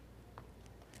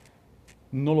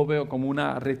 No lo veo como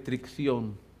una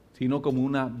restricción, sino como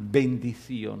una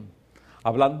bendición.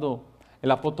 Hablando el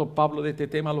apóstol Pablo de este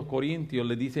tema a los Corintios,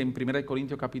 le dice en 1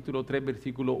 Corintios capítulo 3,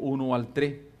 versículo 1 al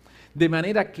 3. De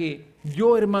manera que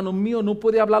yo, hermanos míos, no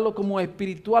puedo hablarlo como a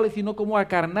espirituales, sino como a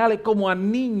carnales, como a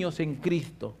niños en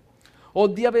Cristo.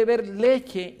 Os di a beber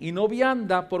leche y no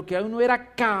vianda, porque aún no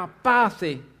era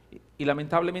capaces. Y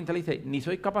lamentablemente le dice, ni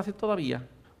sois capaces todavía,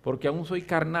 porque aún sois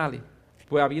carnales.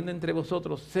 Pues habiendo entre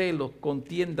vosotros celos,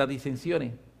 contiendas,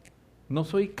 disensiones, no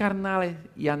sois carnales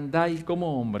y andáis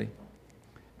como hombres.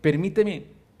 Permíteme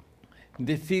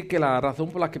decir que la razón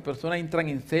por la que personas entran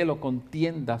en celos,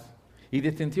 contiendas y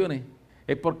disensiones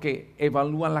es porque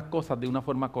evalúan las cosas de una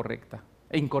forma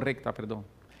incorrecta.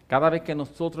 Cada vez que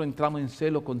nosotros entramos en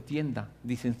celo, contienda,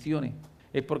 disensiones,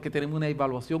 es porque tenemos una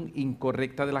evaluación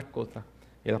incorrecta de las cosas.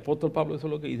 El apóstol Pablo eso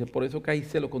es lo que dice, por eso que hay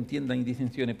celo, contienda y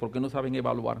disensiones, porque no saben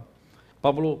evaluar.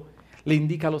 Pablo le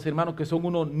indica a los hermanos que son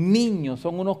unos niños,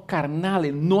 son unos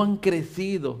carnales, no han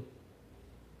crecido,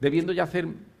 debiendo ya ser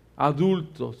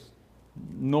adultos,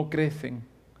 no crecen.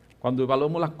 Cuando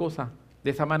evaluamos las cosas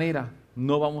de esa manera,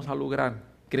 no vamos a lograr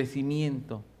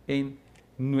crecimiento en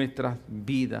nuestras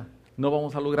vidas. No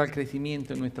vamos a lograr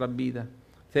crecimiento en nuestras vidas.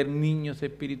 Ser niños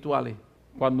espirituales,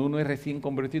 cuando uno es recién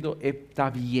convertido, está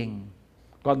bien.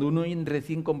 Cuando uno es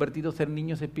recién convertido, ser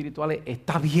niños espirituales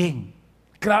está bien.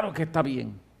 Claro que está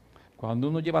bien. Cuando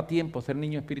uno lleva tiempo, ser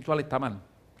niño espiritual está mal.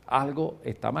 Algo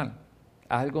está mal.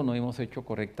 Algo no hemos hecho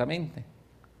correctamente.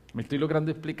 ¿Me estoy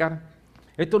logrando explicar?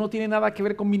 Esto no tiene nada que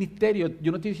ver con ministerio.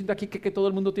 Yo no estoy diciendo aquí que todo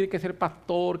el mundo tiene que ser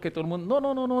pastor, que todo el mundo...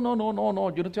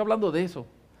 No. Yo no estoy hablando de eso.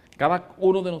 Cada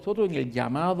uno de nosotros en el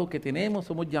llamado que tenemos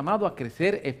somos llamados a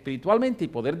crecer espiritualmente y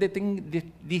poder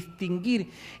distinguir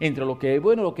entre lo que es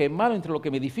bueno y lo que es malo, entre lo que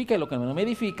me edifica y lo que no me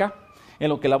edifica, en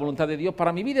lo que es la voluntad de Dios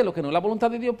para mi vida y lo que no es la voluntad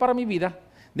de Dios para mi vida,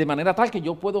 de manera tal que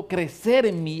yo puedo crecer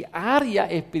en mi área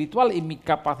espiritual, en mis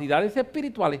capacidades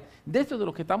espirituales. De eso es de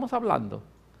lo que estamos hablando.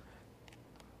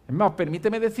 Es más,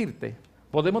 permíteme decirte,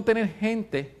 podemos tener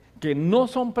gente que no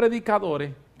son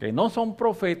predicadores, que no son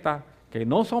profetas, que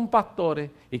no son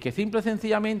pastores y que simple y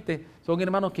sencillamente son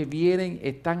hermanos que vienen,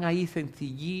 están ahí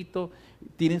sencillitos,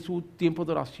 tienen su tiempo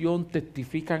de oración,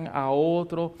 testifican a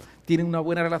otros, tienen una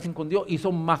buena relación con Dios y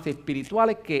son más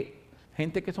espirituales que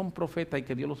gente que son profetas y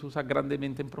que Dios los usa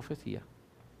grandemente en profecía.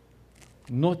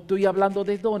 No estoy hablando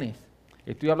de dones,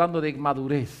 estoy hablando de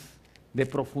madurez, de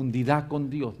profundidad con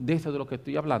Dios, de eso es de lo que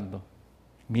estoy hablando.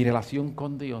 Mi relación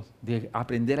con Dios, de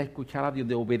aprender a escuchar a Dios,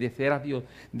 de obedecer a Dios,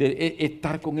 de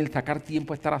estar con Él, sacar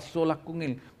tiempo a estar a solas con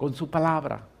Él, con su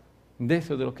palabra. De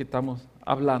eso es de lo que estamos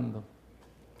hablando.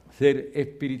 Ser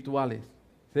espirituales,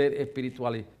 ser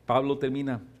espirituales. Pablo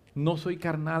termina, no sois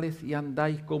carnales y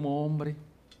andáis como hombres.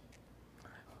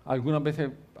 Algunas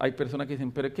veces hay personas que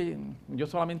dicen, pero es que yo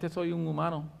solamente soy un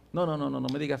humano. No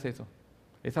me digas eso.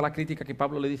 Esa es la crítica que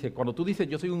Pablo le dice. Cuando tú dices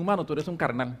yo soy un humano, tú eres un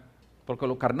carnal. Porque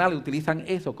los carnales utilizan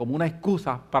eso como una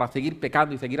excusa para seguir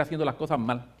pecando y seguir haciendo las cosas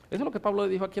mal. Eso es lo que Pablo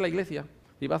le dijo aquí a la iglesia.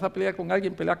 Si vas a pelear con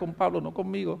alguien, pelea con Pablo, no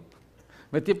conmigo.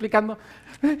 Me estoy explicando,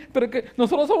 pero es que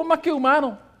nosotros somos más que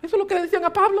humanos. Eso es lo que le decían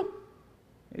a Pablo.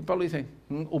 Y Pablo dice,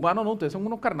 humanos no, ustedes son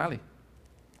unos carnales.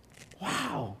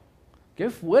 ¡Wow! ¡Qué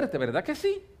fuerte! ¿Verdad que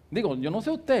sí? Digo, yo no sé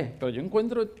usted, pero yo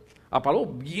encuentro a Pablo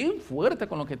bien fuerte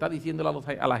con lo que está diciendo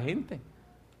a la gente.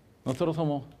 Nosotros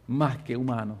somos más que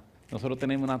humanos. Nosotros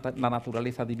tenemos la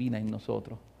naturaleza divina en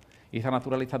nosotros. Y esa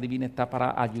naturaleza divina está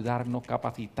para ayudarnos,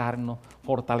 capacitarnos,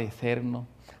 fortalecernos,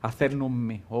 hacernos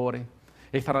mejores.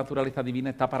 Esa naturaleza divina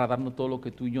está para darnos todo lo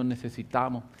que tú y yo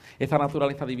necesitamos. Esa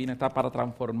naturaleza divina está para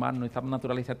transformarnos. Esa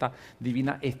naturaleza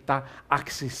divina está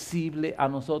accesible a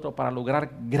nosotros para lograr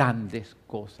grandes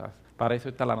cosas. Para eso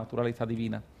está la naturaleza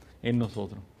divina en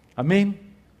nosotros. Amén.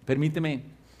 Permíteme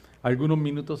algunos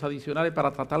minutos adicionales para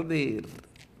tratar de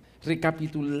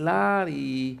recapitular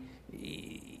y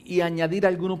añadir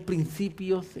algunos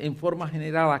principios en forma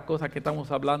general a las cosas que estamos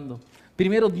hablando.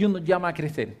 Primero, Dios nos llama a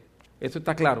crecer. Eso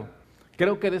está claro.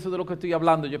 Creo que de eso es de lo que estoy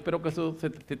hablando. Yo espero que eso se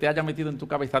te haya metido en tu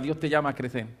cabeza. Dios te llama a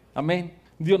crecer. Amén.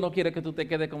 Dios no quiere que tú te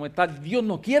quedes como estás. Dios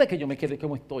no quiere que yo me quede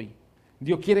como estoy.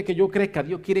 Dios quiere que yo crezca.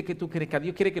 Dios quiere que tú crezcas.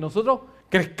 Dios quiere que nosotros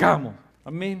crezcamos.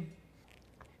 Amén.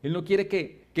 Él no quiere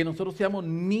que nosotros seamos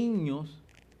niños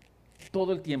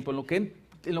todo el tiempo.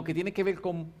 En lo que tiene que ver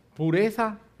con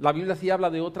pureza, la Biblia sí habla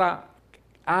de otra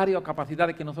área o capacidad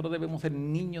de que nosotros debemos ser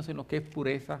niños en lo que es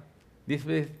pureza.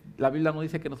 La Biblia no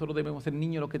dice que nosotros debemos ser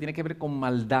niños en lo que tiene que ver con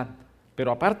maldad.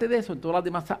 Pero aparte de eso, en todas las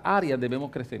demás áreas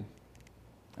debemos crecer.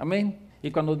 Amén.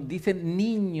 Y cuando dicen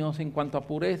niños en cuanto a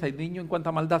pureza y niños en cuanto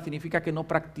a maldad, significa que no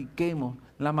practiquemos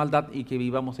la maldad y que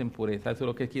vivamos en pureza. Eso es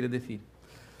lo que quiere decir.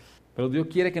 Pero Dios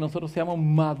quiere que nosotros seamos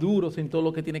maduros en todo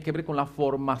lo que tiene que ver con la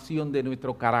formación de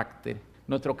nuestro carácter.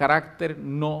 Nuestro carácter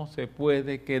no se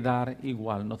puede quedar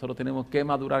igual. Nosotros tenemos que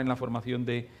madurar en la formación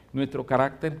de nuestro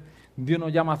carácter. Dios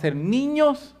nos llama a ser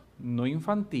niños, no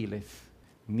infantiles.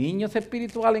 Niños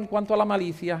espirituales en cuanto a la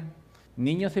malicia,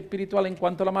 niños espirituales en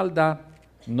cuanto a la maldad,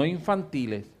 no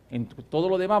infantiles. En todo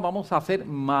lo demás vamos a ser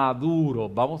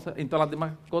maduros, vamos en todas las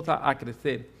demás cosas a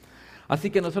crecer. Así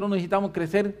que nosotros necesitamos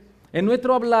crecer en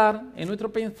nuestro hablar, en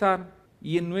nuestro pensar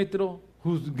y en nuestro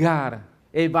juzgar,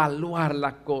 evaluar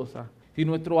las cosas. Si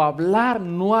nuestro hablar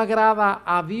no agrada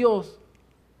a Dios,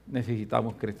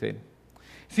 necesitamos crecer.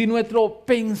 Si nuestro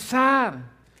pensar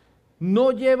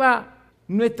no lleva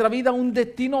nuestra vida a un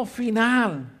destino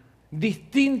final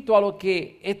distinto a lo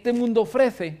que este mundo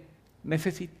ofrece,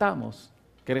 necesitamos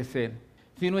crecer.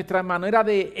 Si nuestra manera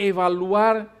de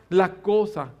evaluar las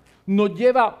cosas nos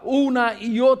lleva una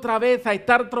y otra vez a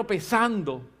estar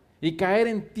tropezando y caer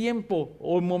en tiempo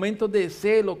o en momentos de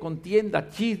celo, contienda,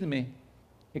 chisme,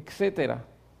 etcétera,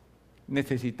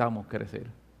 necesitamos crecer.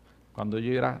 Cuando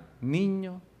yo era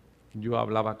niño, yo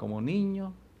hablaba como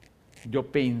niño, yo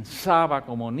pensaba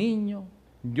como niño,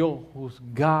 yo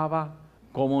juzgaba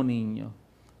como niño.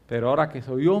 Pero ahora que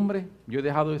soy hombre, yo he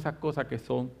dejado esas cosas que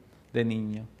son de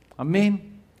niño.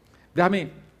 Amén.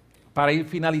 Déjame, para ir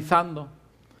finalizando,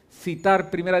 citar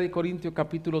 1 Corintios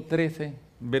capítulo 13,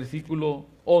 versículo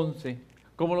 11,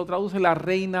 como lo traduce la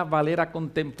Reina Valera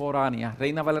Contemporánea.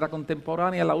 Reina Valera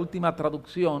Contemporánea, la última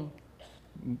traducción,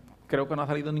 creo que no ha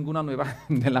salido ninguna nueva,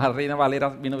 de la Reina Valera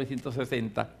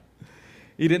 1960.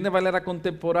 Y Reina Valera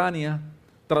Contemporánea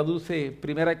traduce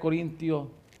 1 Corintios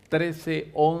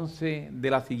 13, 11 de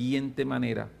la siguiente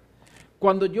manera.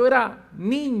 Cuando yo era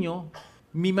niño,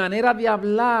 mi manera de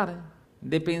hablar,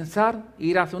 de pensar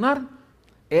y razonar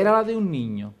era la de un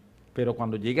niño. Pero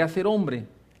cuando llegué a ser hombre,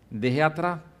 dejé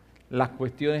atrás las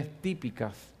cuestiones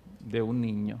típicas de un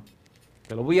niño.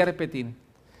 Te lo voy a repetir.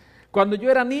 Cuando yo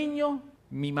era niño,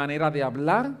 mi manera de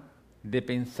hablar, de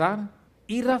pensar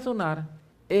y razonar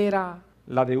era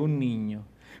la de un niño.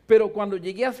 Pero cuando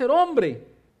llegué a ser hombre,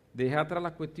 dejé atrás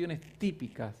las cuestiones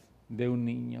típicas de un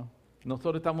niño.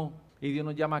 Nosotros estamos, y Dios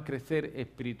nos llama a crecer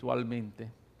espiritualmente.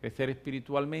 Crecer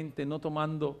espiritualmente, no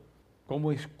tomando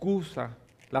como excusa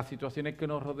las situaciones que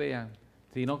nos rodean,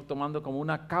 sino tomando como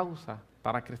una causa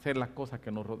para crecer las cosas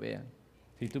que nos rodean.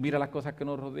 Si tú miras las cosas que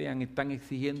nos rodean, están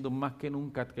exigiendo más que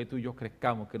nunca que tú y yo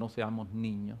crezcamos, que no seamos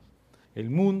niños.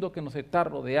 El mundo que nos está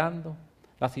rodeando,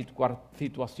 las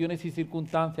situaciones y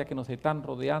circunstancias que nos están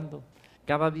rodeando,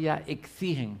 cada día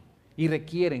exigen y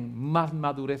requieren más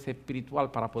madurez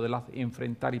espiritual para poderlas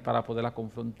enfrentar y para poderlas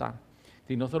confrontar.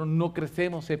 Si nosotros no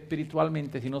crecemos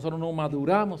espiritualmente, si nosotros no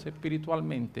maduramos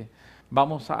espiritualmente,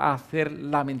 vamos a ser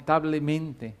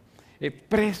lamentablemente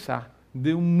presa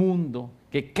de un mundo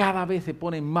que cada vez se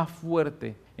pone más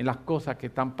fuerte en las cosas que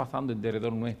están pasando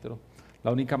alrededor nuestro.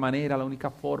 La única manera, la única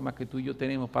forma que tú y yo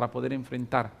tenemos para poder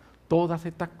enfrentar todas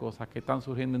estas cosas que están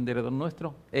surgiendo alrededor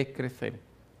nuestro es crecer.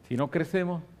 Si no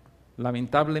crecemos,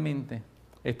 lamentablemente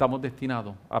estamos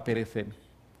destinados a perecer.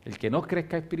 El que no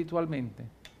crezca espiritualmente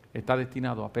está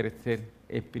destinado a perecer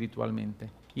espiritualmente.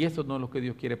 Y eso no es lo que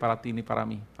Dios quiere para ti ni para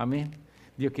mí. Amén.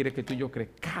 Dios quiere que tú y yo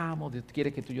crezcamos, Dios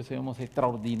quiere que tú y yo seamos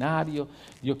extraordinarios,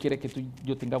 Dios quiere que tú y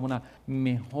yo tengamos una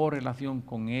mejor relación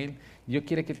con Él, Dios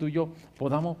quiere que tú y yo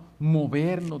podamos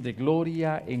movernos de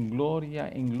gloria en gloria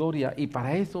en gloria. Y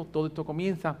para eso todo esto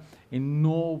comienza en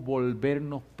no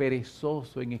volvernos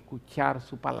perezosos en escuchar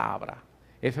su palabra.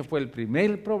 Ese fue el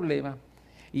primer problema.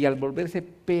 Y al volverse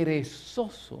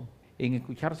perezoso en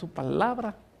escuchar su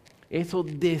palabra, eso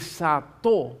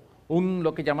desató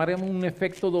lo que llamaremos un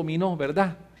efecto dominó,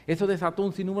 ¿verdad? Eso desató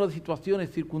un sinnúmero de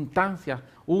situaciones, circunstancias,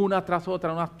 una tras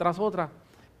otra,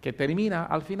 que termina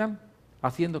al final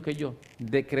haciendo que ellos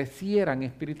decrecieran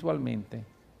espiritualmente,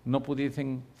 no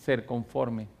pudiesen ser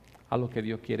conformes a lo que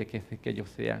Dios quiere que ellos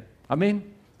sean. Amén.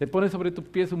 Te pones sobre tus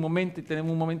pies un momento y tenemos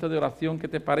un momento de oración. ¿Qué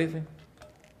te parece?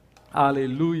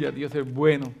 Aleluya, Dios es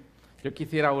bueno. Yo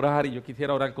quisiera orar y yo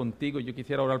quisiera orar contigo, yo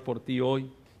quisiera orar por ti hoy.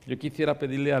 Yo quisiera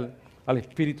pedirle al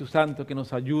Espíritu Santo que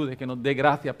nos ayude, que nos dé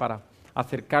gracia para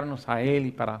acercarnos a Él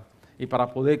y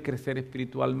para poder crecer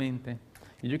espiritualmente.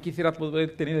 Y yo quisiera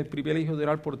poder tener el privilegio de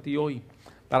orar por ti hoy,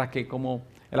 para que como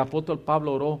el apóstol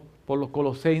Pablo oró por los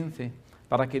colosenses,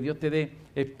 para que Dios te dé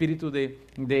espíritu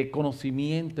de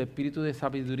conocimiento, espíritu de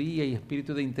sabiduría y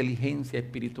espíritu de inteligencia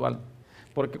espiritual.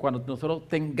 Porque cuando nosotros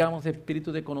tengamos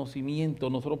espíritu de conocimiento,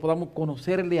 nosotros podamos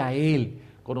conocerle a Él,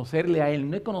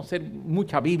 no es conocer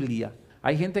mucha Biblia.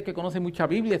 Hay gente que conoce mucha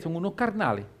Biblia, son unos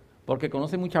carnales, porque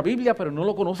conocen mucha Biblia, pero no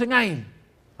lo conocen a Él.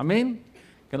 Amén.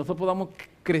 Que nosotros podamos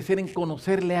crecer en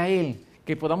conocerle a Él,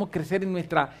 que podamos crecer en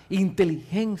nuestra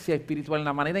inteligencia espiritual, en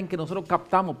la manera en que nosotros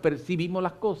captamos, percibimos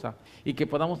las cosas, y que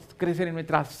podamos crecer en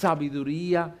nuestra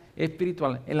sabiduría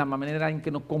espiritual, en la manera en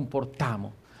que nos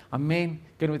comportamos. Amén.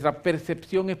 Que nuestra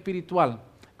percepción espiritual,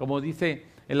 como dice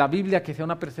en la Biblia, que sea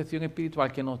una percepción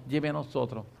espiritual que nos lleve a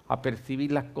nosotros a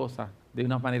percibir las cosas de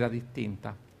una manera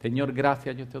distinta. Señor,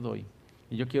 gracias yo te doy.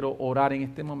 Y yo quiero orar en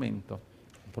este momento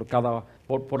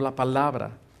por la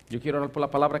palabra. Yo quiero orar por la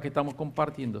palabra que estamos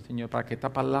compartiendo, Señor, para que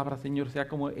esta palabra, Señor, sea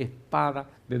como espada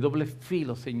de doble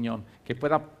filo, Señor, que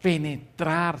pueda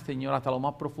penetrar, Señor, hasta lo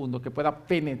más profundo, que pueda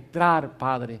penetrar,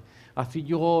 Padre. Así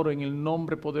yo oro en el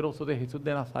nombre poderoso de Jesús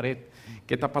de Nazaret,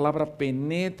 que esta palabra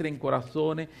penetre en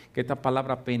corazones, que esta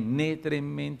palabra penetre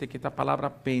en mente, que esta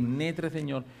palabra penetre,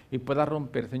 Señor, y pueda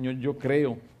romper. Señor, yo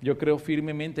creo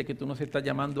firmemente que tú nos estás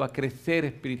llamando a crecer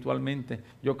espiritualmente.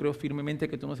 Yo creo firmemente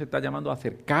que tú nos estás llamando a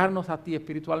acercarnos a ti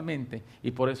espiritualmente,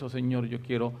 y por eso, Señor, yo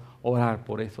quiero orar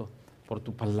por eso, por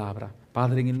tu palabra.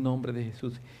 Padre, en el nombre de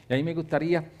Jesús. Y a mí me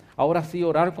gustaría ahora sí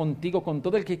orar contigo, con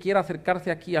todo el que quiera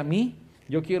acercarse aquí a mí.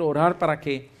 Yo quiero orar para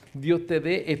que Dios te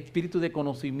dé espíritu de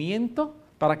conocimiento,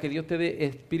 para que Dios te dé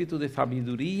espíritu de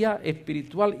sabiduría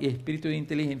espiritual y espíritu de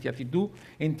inteligencia. Si tú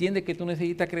entiendes que tú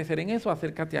necesitas crecer en eso,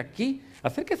 acércate aquí,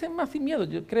 acérquese más sin miedo.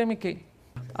 Créeme que,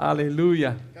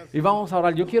 aleluya. Y vamos a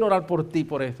orar. Yo quiero orar por ti,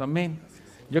 por eso, amén.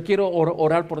 Yo quiero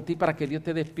orar por ti para que Dios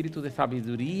te dé espíritu de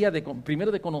sabiduría,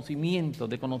 primero de conocimiento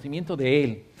de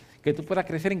Él, que tú puedas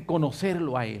crecer en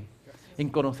conocerlo a Él, en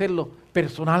conocerlo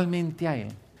personalmente a Él.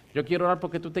 Yo quiero orar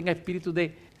porque tú tengas espíritu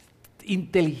de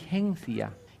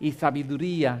inteligencia y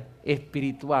sabiduría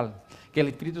espiritual. Que el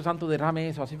Espíritu Santo derrame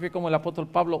eso. Así fue como el apóstol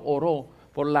Pablo oró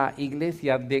por la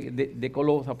iglesia de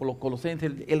Colosa, por los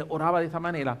colosenses. Él oraba de esa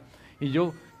manera. Y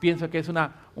yo pienso que es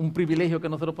un privilegio que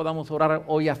nosotros podamos orar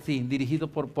hoy así, dirigidos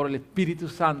por el Espíritu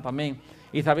Santo. Amén.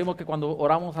 Y sabemos que cuando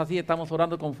oramos así, estamos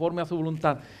orando conforme a su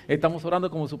voluntad. Estamos orando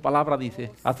como su palabra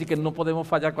dice. Así que no podemos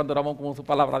fallar cuando oramos como su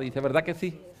palabra dice. ¿Verdad que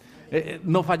sí?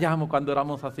 No fallamos cuando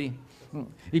oramos así.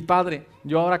 Y Padre,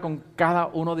 yo ahora con cada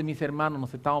uno de mis hermanos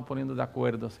nos estamos poniendo de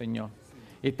acuerdo, Señor.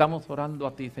 Estamos orando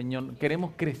a ti, Señor.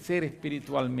 Queremos crecer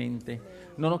espiritualmente.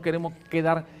 No nos queremos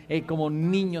quedar como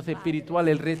niños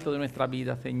espirituales el resto de nuestra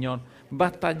vida, Señor.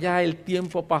 Basta ya el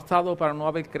tiempo pasado para no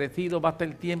haber crecido. Basta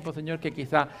el tiempo, Señor, que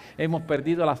quizás hemos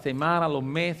perdido la semana, los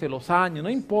meses, los años. No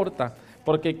importa,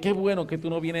 porque qué bueno que tú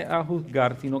no vienes a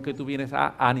juzgar, sino que tú vienes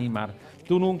a animar.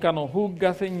 Tú nunca nos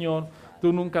juzgas, Señor.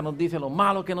 Tú nunca nos dices lo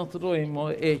malo que nosotros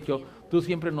hemos hecho. Tú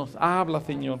siempre nos hablas,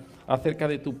 Señor, acerca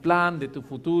de tu plan, de tu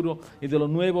futuro y de lo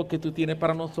nuevo que tú tienes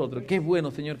para nosotros. Qué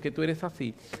bueno, Señor, que tú eres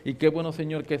así. Y qué bueno,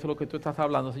 Señor, que eso es lo que tú estás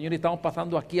hablando. Señor, estamos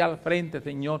pasando aquí al frente,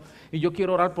 Señor. Y yo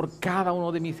quiero orar por cada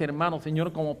uno de mis hermanos,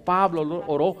 Señor, como Pablo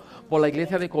oró por la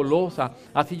iglesia de Colosa.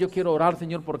 Así yo quiero orar,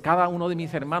 Señor, por cada uno de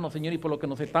mis hermanos, Señor, y por los que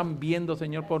nos están viendo,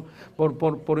 Señor,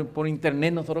 por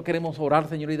internet. Nosotros queremos orar,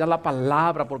 Señor, y dar la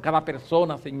palabra por cada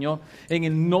persona, Señor. En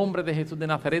el nombre de Jesús de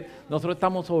Nazaret, nosotros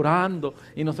estamos orando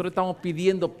y nosotros estamos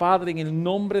pidiendo, Padre, en el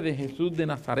nombre de Jesús de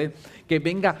Nazaret, que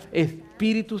venga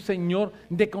Espíritu, Señor,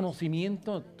 de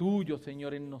conocimiento tuyo,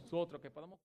 Señor, en nosotros, que podamos